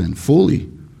happen fully.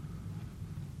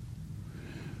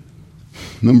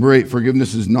 Number 8,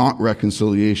 forgiveness is not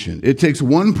reconciliation. It takes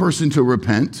one person to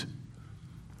repent,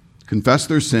 confess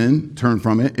their sin, turn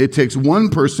from it. It takes one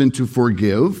person to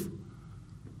forgive.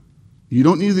 You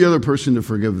don't need the other person to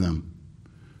forgive them.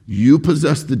 You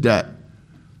possess the debt.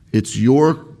 It's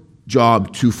your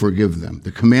job to forgive them.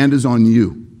 The command is on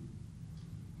you.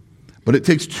 But it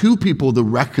takes two people to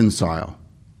reconcile.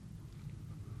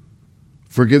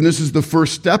 Forgiveness is the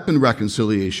first step in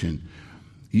reconciliation.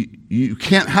 You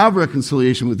can't have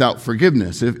reconciliation without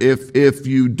forgiveness. If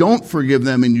you don't forgive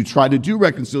them and you try to do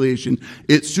reconciliation,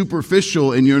 it's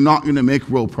superficial and you're not going to make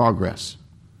real progress.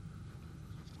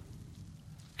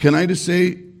 Can I just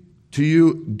say to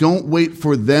you, don't wait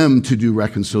for them to do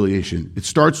reconciliation. It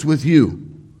starts with you.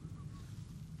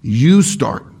 You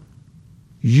start.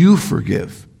 You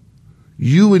forgive.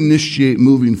 You initiate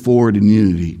moving forward in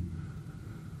unity.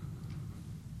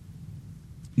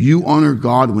 You honor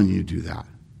God when you do that.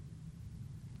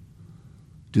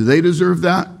 Do they deserve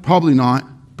that? Probably not,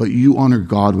 but you honor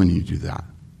God when you do that.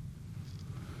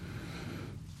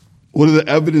 What are the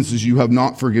evidences you have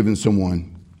not forgiven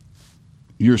someone?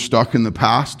 You're stuck in the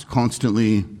past,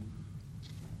 constantly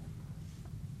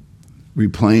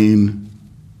replaying,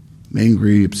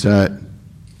 angry, upset.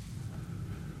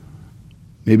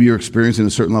 Maybe you're experiencing a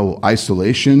certain level of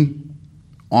isolation,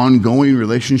 ongoing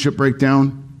relationship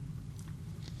breakdown.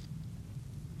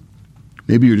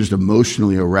 Maybe you're just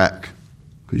emotionally a wreck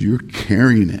because you're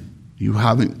carrying it. You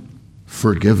haven't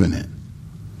forgiven it.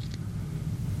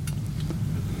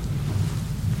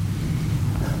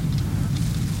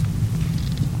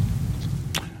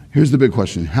 Here's the big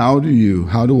question. How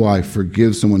do I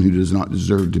forgive someone who does not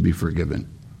deserve to be forgiven?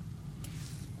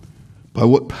 By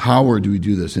what power do we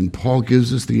do this? And Paul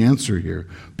gives us the answer here.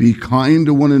 Be kind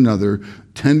to one another,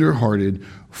 tender-hearted,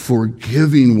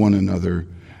 forgiving one another,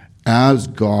 as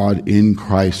God in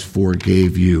Christ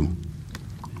forgave you.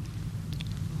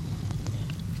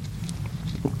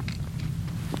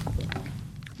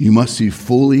 You must see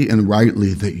fully and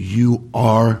rightly that you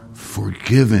are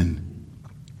forgiven.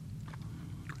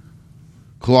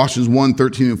 Colossians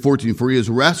 1:13 and 14, for he has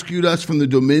rescued us from the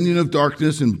dominion of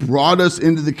darkness and brought us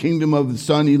into the kingdom of the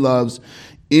Son he loves,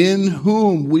 in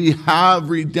whom we have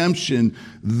redemption,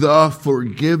 the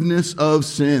forgiveness of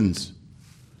sins.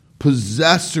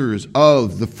 Possessors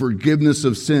of the forgiveness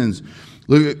of sins.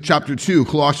 Look at chapter 2,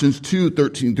 Colossians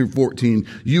 2:13 through 14.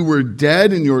 You were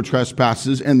dead in your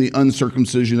trespasses and the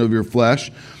uncircumcision of your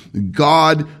flesh.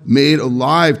 God made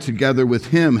alive together with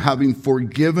him, having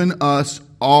forgiven us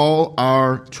all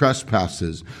our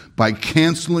trespasses by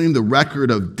canceling the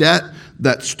record of debt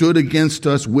that stood against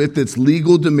us with its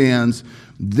legal demands.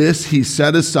 This he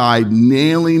set aside,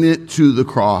 nailing it to the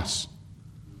cross.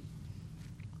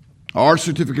 Our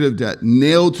certificate of debt,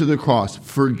 nailed to the cross,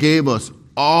 forgave us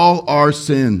all our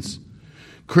sins.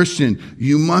 Christian,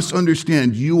 you must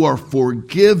understand you are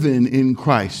forgiven in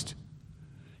Christ.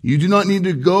 You do not need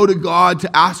to go to God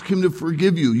to ask him to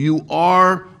forgive you. You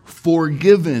are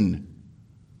forgiven.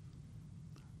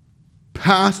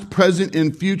 Past, present,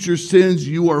 and future sins,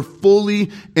 you are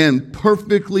fully and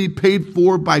perfectly paid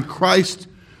for by Christ.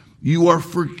 You are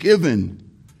forgiven.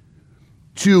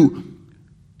 To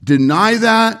deny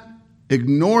that,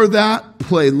 ignore that,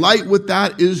 play light with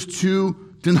that is to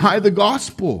deny the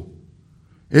gospel.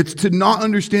 It's to not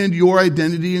understand your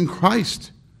identity in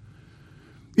Christ.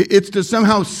 It's to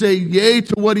somehow say yay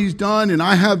to what he's done and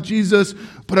I have Jesus,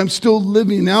 but I'm still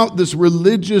living out this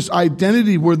religious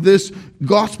identity where this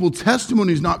gospel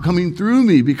testimony is not coming through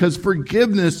me because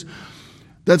forgiveness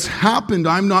that's happened,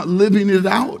 I'm not living it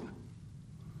out.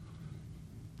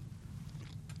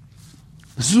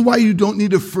 This is why you don't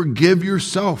need to forgive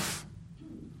yourself.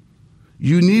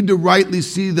 You need to rightly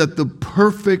see that the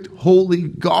perfect, holy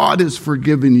God has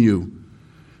forgiven you.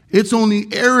 It's only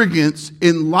arrogance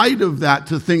in light of that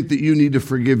to think that you need to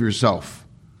forgive yourself.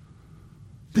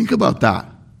 Think about that.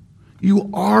 You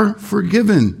are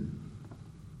forgiven.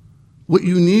 What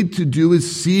you need to do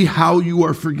is see how you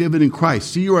are forgiven in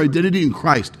Christ. See your identity in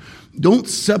Christ. Don't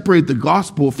separate the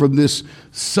gospel from this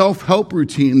self-help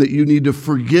routine that you need to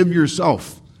forgive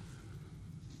yourself.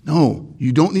 No,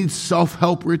 you don't need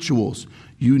self-help rituals.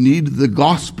 You need the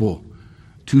gospel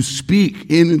to speak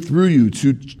in and through you,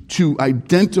 to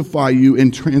identify you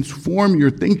and transform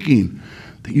your thinking,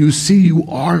 that you see you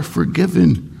are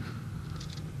forgiven.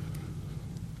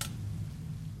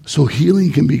 So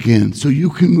healing can begin, so you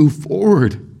can move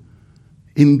forward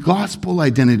in gospel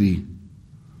identity.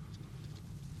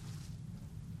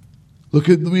 Look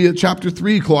at chapter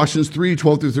 3, Colossians 3,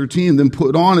 12 through 13. Then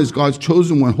put on as God's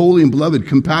chosen one, holy and beloved,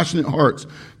 compassionate hearts,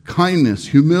 kindness,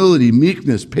 humility,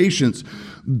 meekness, patience,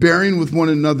 bearing with one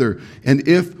another. And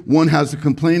if one has a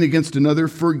complaint against another,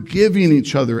 forgiving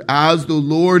each other. As the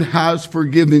Lord has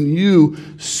forgiven you,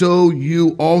 so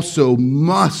you also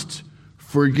must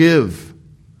forgive.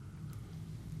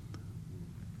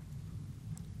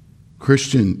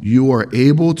 Christian, you are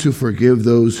able to forgive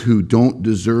those who don't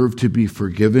deserve to be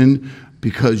forgiven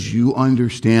because you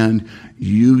understand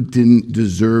you didn't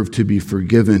deserve to be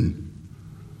forgiven.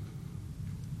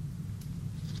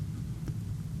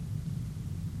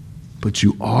 But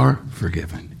you are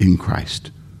forgiven in Christ.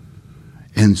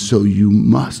 And so you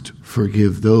must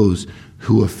forgive those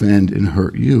who offend and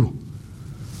hurt you.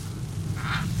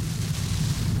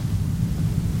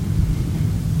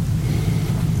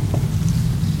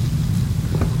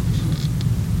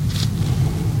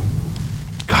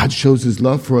 God shows his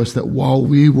love for us that while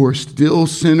we were still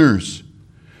sinners,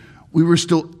 we were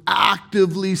still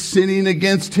actively sinning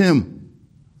against him.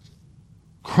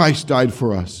 Christ died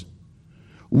for us.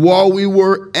 While we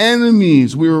were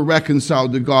enemies, we were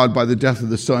reconciled to God by the death of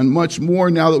the Son. Much more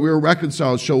now that we are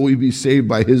reconciled, shall we be saved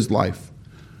by his life.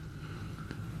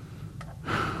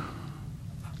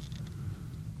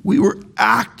 We were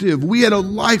active. We had a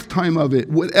lifetime of it.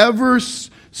 Whatever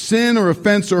sin or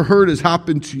offense or hurt has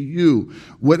happened to you,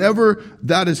 whatever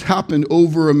that has happened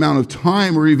over amount of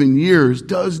time or even years,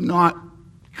 does not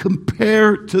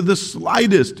compare to the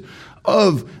slightest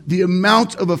of the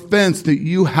amount of offense that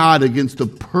you had against the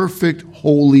perfect,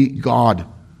 holy God.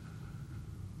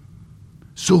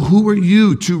 So who are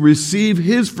you to receive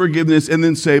his forgiveness and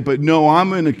then say, but no, I'm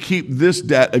going to keep this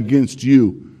debt against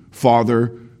you,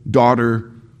 father, daughter,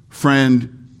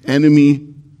 friend, enemy.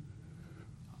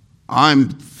 I'm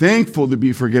thankful to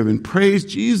be forgiven. Praise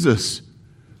Jesus.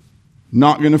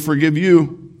 Not going to forgive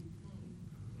you.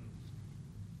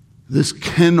 This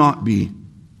cannot be.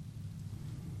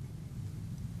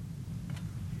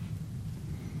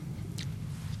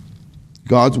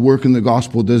 God's work in the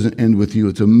gospel doesn't end with you.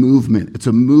 It's a movement. It's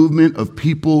a movement of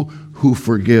people who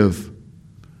forgive.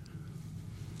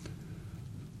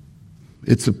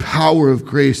 It's a power of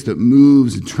grace that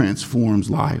moves and transforms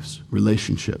lives,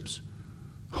 relationships,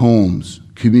 homes,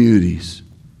 communities.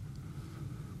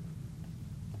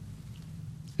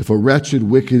 If a wretched,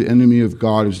 wicked enemy of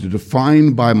God is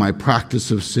defined by my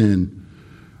practice of sin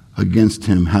against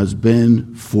him has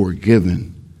been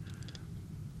forgiven,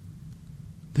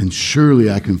 then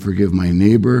surely I can forgive my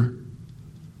neighbor,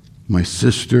 my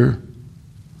sister,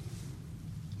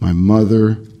 my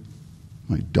mother,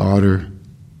 my daughter,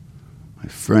 my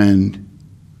friend,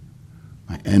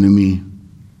 my enemy,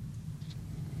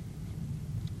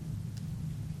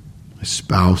 my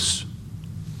spouse.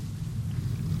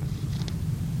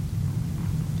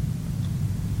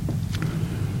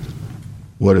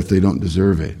 What if they don't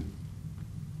deserve it?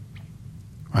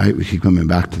 Right? We keep coming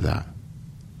back to that.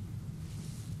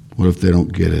 What if they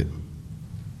don't get it?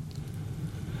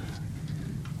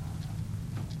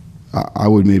 I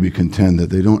would maybe contend that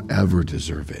they don't ever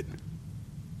deserve it.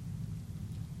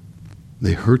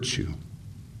 They hurt you.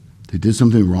 They did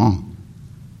something wrong.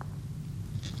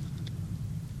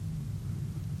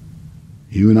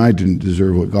 You and I didn't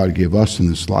deserve what God gave us in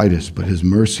the slightest, but his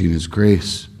mercy and his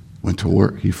grace went to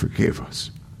work. He forgave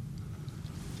us.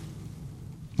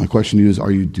 My question to you is, are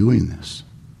you doing this?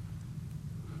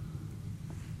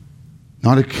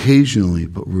 Not occasionally,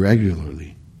 but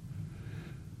regularly.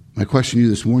 My question to you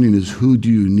this morning is, who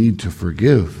do you need to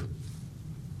forgive?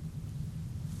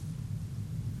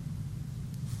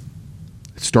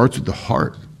 It starts with the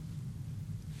heart.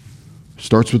 It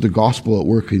starts with the gospel at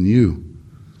work in you.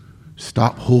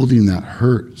 Stop holding that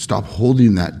hurt. Stop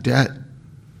holding that debt.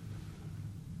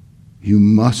 You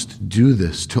must do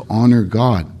this to honor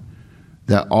God,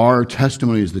 that our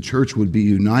testimony as the church would be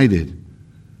united.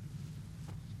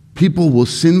 People will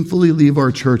sinfully leave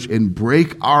our church and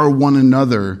break our one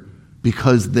another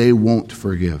because they won't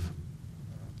forgive.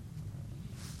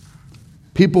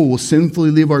 People will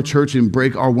sinfully leave our church and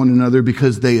break our one another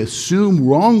because they assume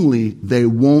wrongly they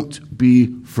won't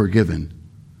be forgiven.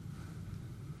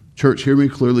 Church, hear me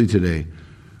clearly today.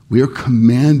 We are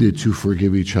commanded to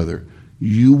forgive each other.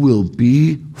 You will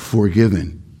be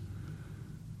forgiven.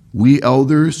 We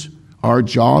elders, our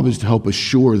job is to help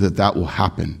assure that that will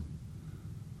happen.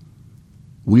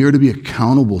 We are to be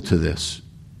accountable to this.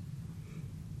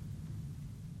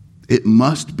 It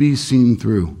must be seen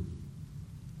through.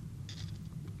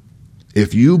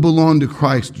 If you belong to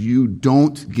Christ, you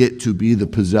don't get to be the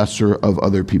possessor of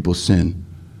other people's sin.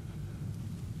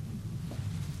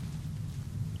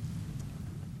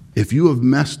 If you have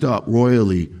messed up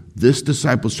royally, this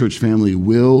Disciples Church family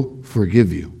will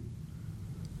forgive you.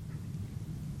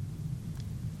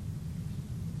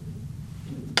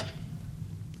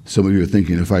 Some of you are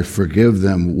thinking, if I forgive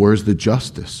them, where's the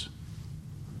justice?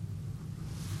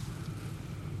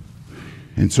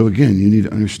 And so again, you need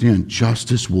to understand,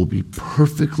 justice will be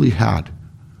perfectly had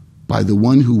by the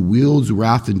one who wields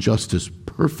wrath and justice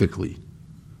perfectly.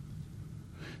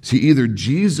 See, either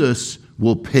Jesus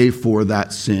will pay for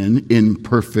that sin in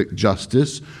perfect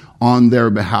justice on their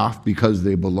behalf because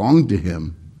they belong to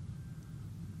him.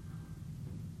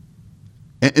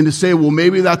 And to say, well,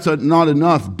 maybe that's not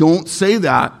enough, don't say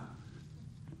that.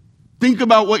 Think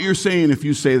about what you're saying if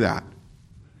you say that.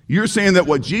 You're saying that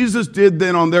what Jesus did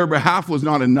then on their behalf was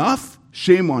not enough?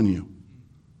 Shame on you.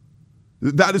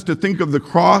 That is to think of the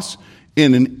cross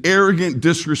in an arrogant,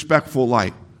 disrespectful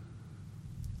light.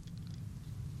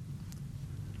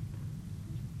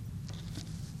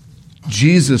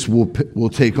 Jesus will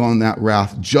take on that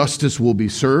wrath. Justice will be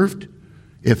served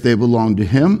if they belong to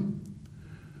him,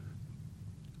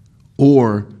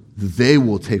 or they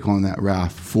will take on that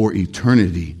wrath for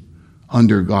eternity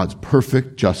under God's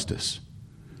perfect justice.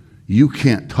 You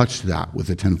can't touch that with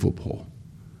a 10-foot pole.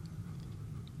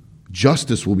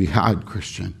 Justice will be had,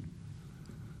 Christian.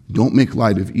 Don't make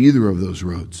light of either of those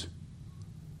roads.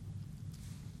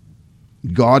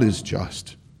 God is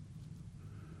just.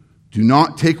 Do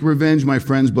not take revenge, my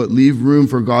friends, but leave room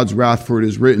for God's wrath, for it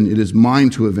is written, it is mine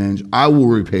to avenge. I will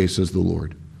repay, says the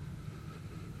Lord.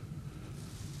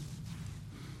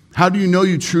 How do you know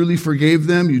you truly forgave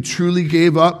them? You truly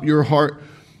gave up your heart,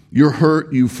 your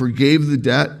hurt. You forgave the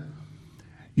debt.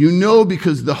 You know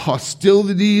because the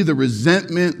hostility, the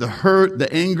resentment, the hurt,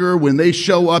 the anger, when they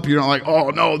show up, you're not like, oh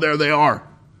no, there they are.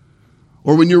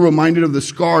 Or when you're reminded of the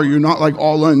scar, you're not like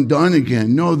all undone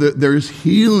again. No, there's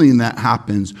healing that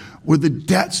happens where the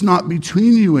debt's not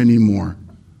between you anymore.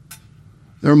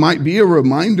 There might be a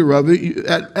reminder of it.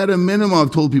 At a minimum, I've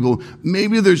told people,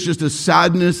 maybe there's just a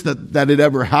sadness that it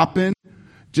ever happened,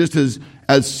 just as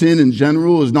sin in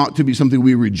general is not to be something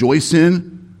we rejoice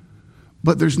in.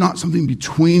 But there's not something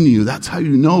between you. That's how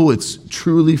you know it's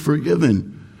truly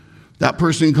forgiven. That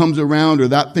person comes around or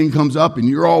that thing comes up and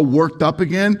you're all worked up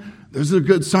again. There's a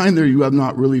good sign there you have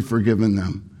not really forgiven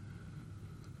them.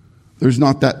 There's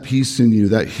not that peace in you,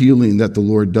 that healing that the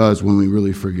Lord does when we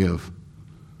really forgive.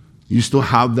 You still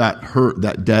have that hurt,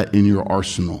 that debt in your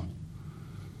arsenal.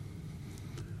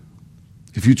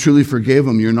 If you truly forgave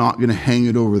them, you're not going to hang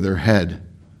it over their head.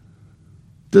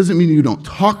 Doesn't mean you don't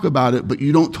talk about it, but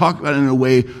you don't talk about it in a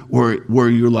way where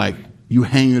you're like, you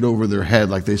hang it over their head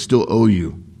like they still owe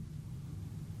you.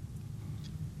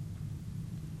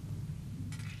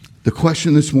 The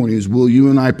question this morning is, will you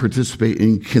and I participate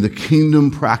in the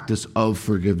kingdom practice of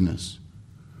forgiveness?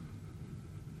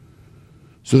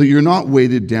 So that you're not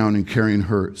weighted down and carrying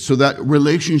hurt. So that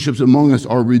relationships among us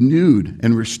are renewed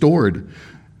and restored.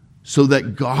 So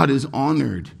that God is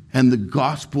honored and the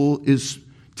gospel is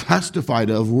testified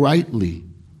of rightly.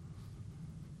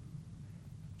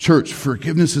 Church,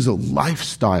 forgiveness is a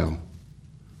lifestyle.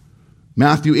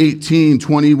 Matthew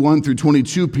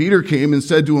 18:21-22, Peter came and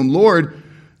said to him, Lord,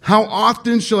 how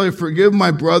often shall I forgive my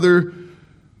brother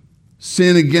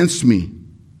sin against me?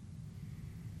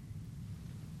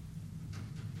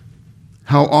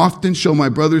 How often shall my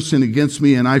brother sin against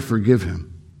me and I forgive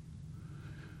him?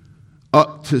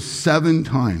 Up to 7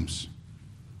 times.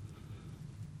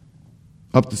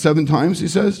 Up to 7 times, he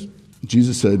says?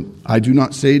 Jesus said, I do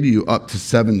not say to you up to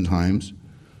 7 times,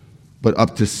 but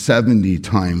up to 70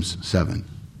 times 7.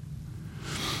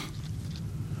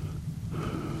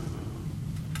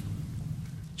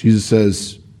 Jesus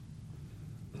says,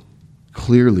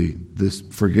 clearly, this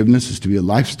forgiveness is to be a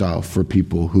lifestyle for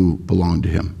people who belong to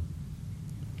him.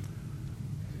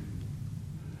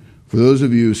 For those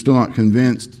of you who are still not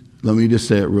convinced, let me just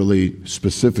say it really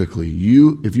specifically.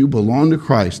 If you belong to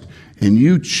Christ and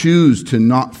you choose to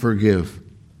not forgive,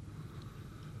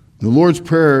 the Lord's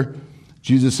Prayer,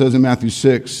 Jesus says in Matthew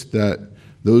 6 that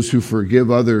those who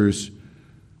forgive others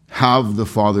have the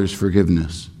Father's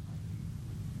forgiveness.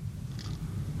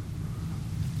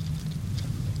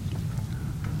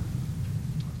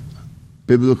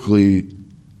 Biblically,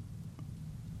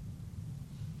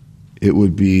 it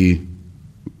would be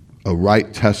a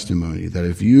right testimony that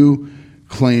if you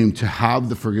claim to have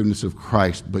the forgiveness of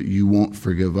Christ, but you won't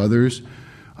forgive others,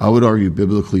 I would argue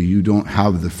biblically you don't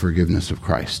have the forgiveness of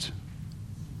Christ.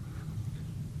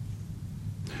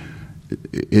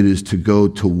 It is to go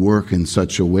to work in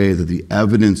such a way that the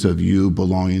evidence of you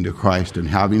belonging to Christ and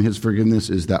having his forgiveness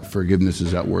is that forgiveness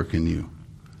is at work in you.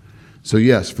 So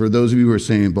yes, for those of you who are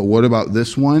saying, but what about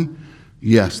this one?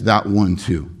 Yes, that one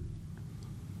too.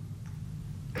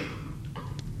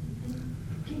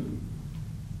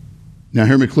 Now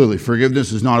hear me clearly.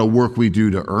 Forgiveness is not a work we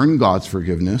do to earn God's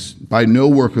forgiveness. By no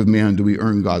work of man do we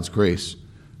earn God's grace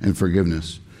and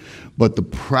forgiveness. But the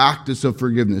practice of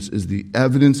forgiveness is the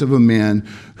evidence of a man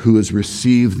who has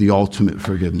received the ultimate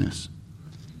forgiveness.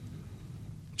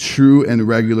 True and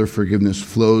regular forgiveness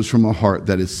flows from a heart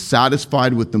that is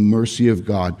satisfied with the mercy of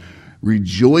God,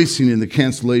 rejoicing in the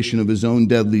cancellation of his own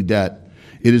deadly debt.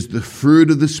 It is the fruit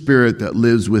of the Spirit that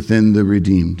lives within the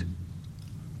redeemed.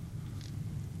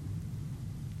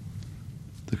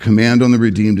 The command on the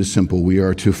redeemed is simple. We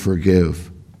are to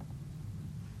forgive.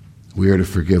 We are to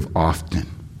forgive often.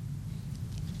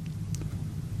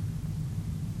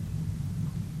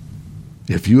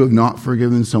 If you have not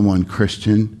forgiven someone,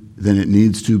 Christian, then it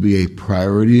needs to be a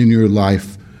priority in your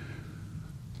life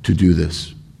to do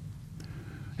this.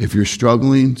 If you're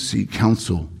struggling, seek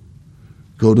counsel.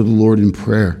 Go to the Lord in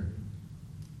prayer.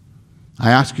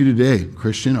 I ask you today,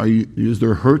 Christian, is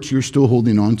there hurts you're still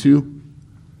holding on to?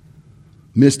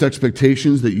 Missed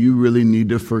expectations that you really need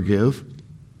to forgive?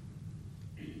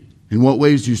 In what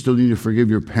ways do you still need to forgive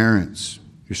your parents,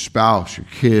 your spouse, your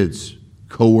kids,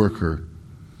 coworker,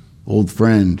 old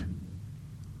friend,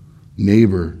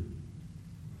 neighbor?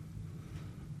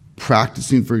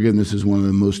 Practicing forgiveness is one of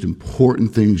the most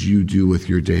important things you do with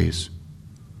your days.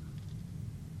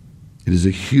 It is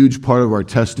a huge part of our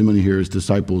testimony here as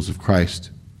disciples of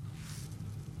Christ.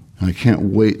 And I can't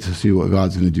wait to see what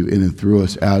God's going to do in and through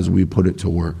us as we put it to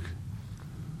work.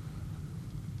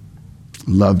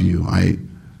 Love you.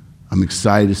 I'm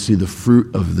excited to see the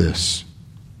fruit of this.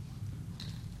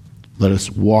 Let us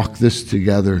walk this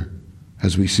together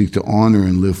as we seek to honor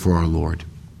and live for our Lord.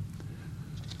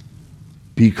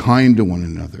 Be kind to one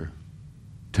another,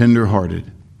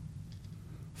 tender-hearted,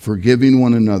 forgiving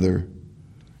one another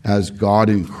as God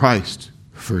in Christ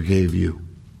forgave you.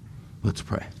 Let's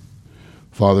pray.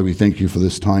 Father, we thank you for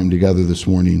this time together this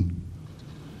morning.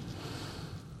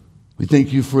 We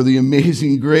thank you for the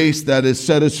amazing grace that has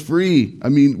set us free. I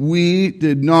mean, we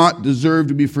did not deserve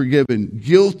to be forgiven.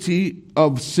 Guilty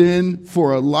of sin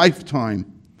for a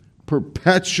lifetime.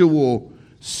 Perpetual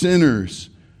sinners.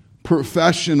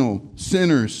 Professional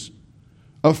sinners.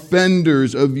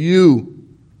 Offenders of you.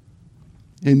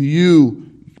 And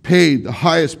you paid the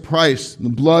highest price, the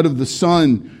blood of the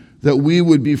Son, that we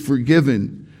would be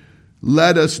forgiven.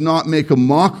 Let us not make a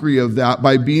mockery of that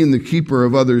by being the keeper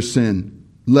of others' sin.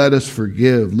 Let us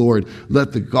forgive, Lord.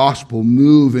 Let the gospel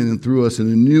move in and through us in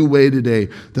a new way today,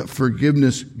 that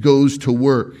forgiveness goes to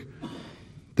work,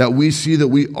 that we see that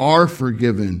we are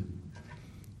forgiven,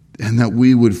 and that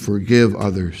we would forgive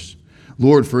others.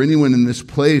 Lord, for anyone in this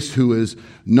place who has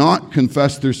not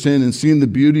confessed their sin and seen the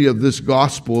beauty of this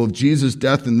gospel of Jesus'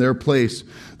 death in their place,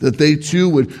 that they too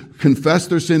would confess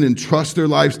their sin and trust their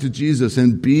lives to Jesus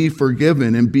and be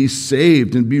forgiven and be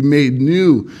saved and be made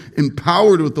new,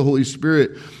 empowered with the Holy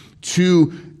Spirit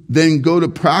to then go to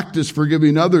practice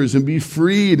forgiving others and be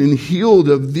freed and healed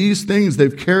of these things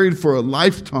they've carried for a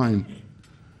lifetime.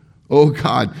 Oh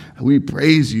God, we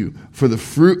praise you for the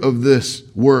fruit of this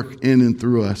work in and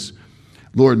through us.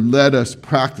 Lord, let us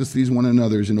practice these one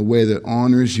another's in a way that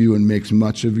honors you and makes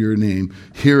much of your name.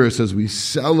 Hear us as we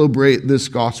celebrate this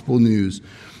gospel news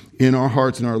in our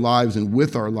hearts and our lives and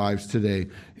with our lives today.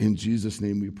 In Jesus'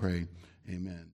 name we pray. Amen.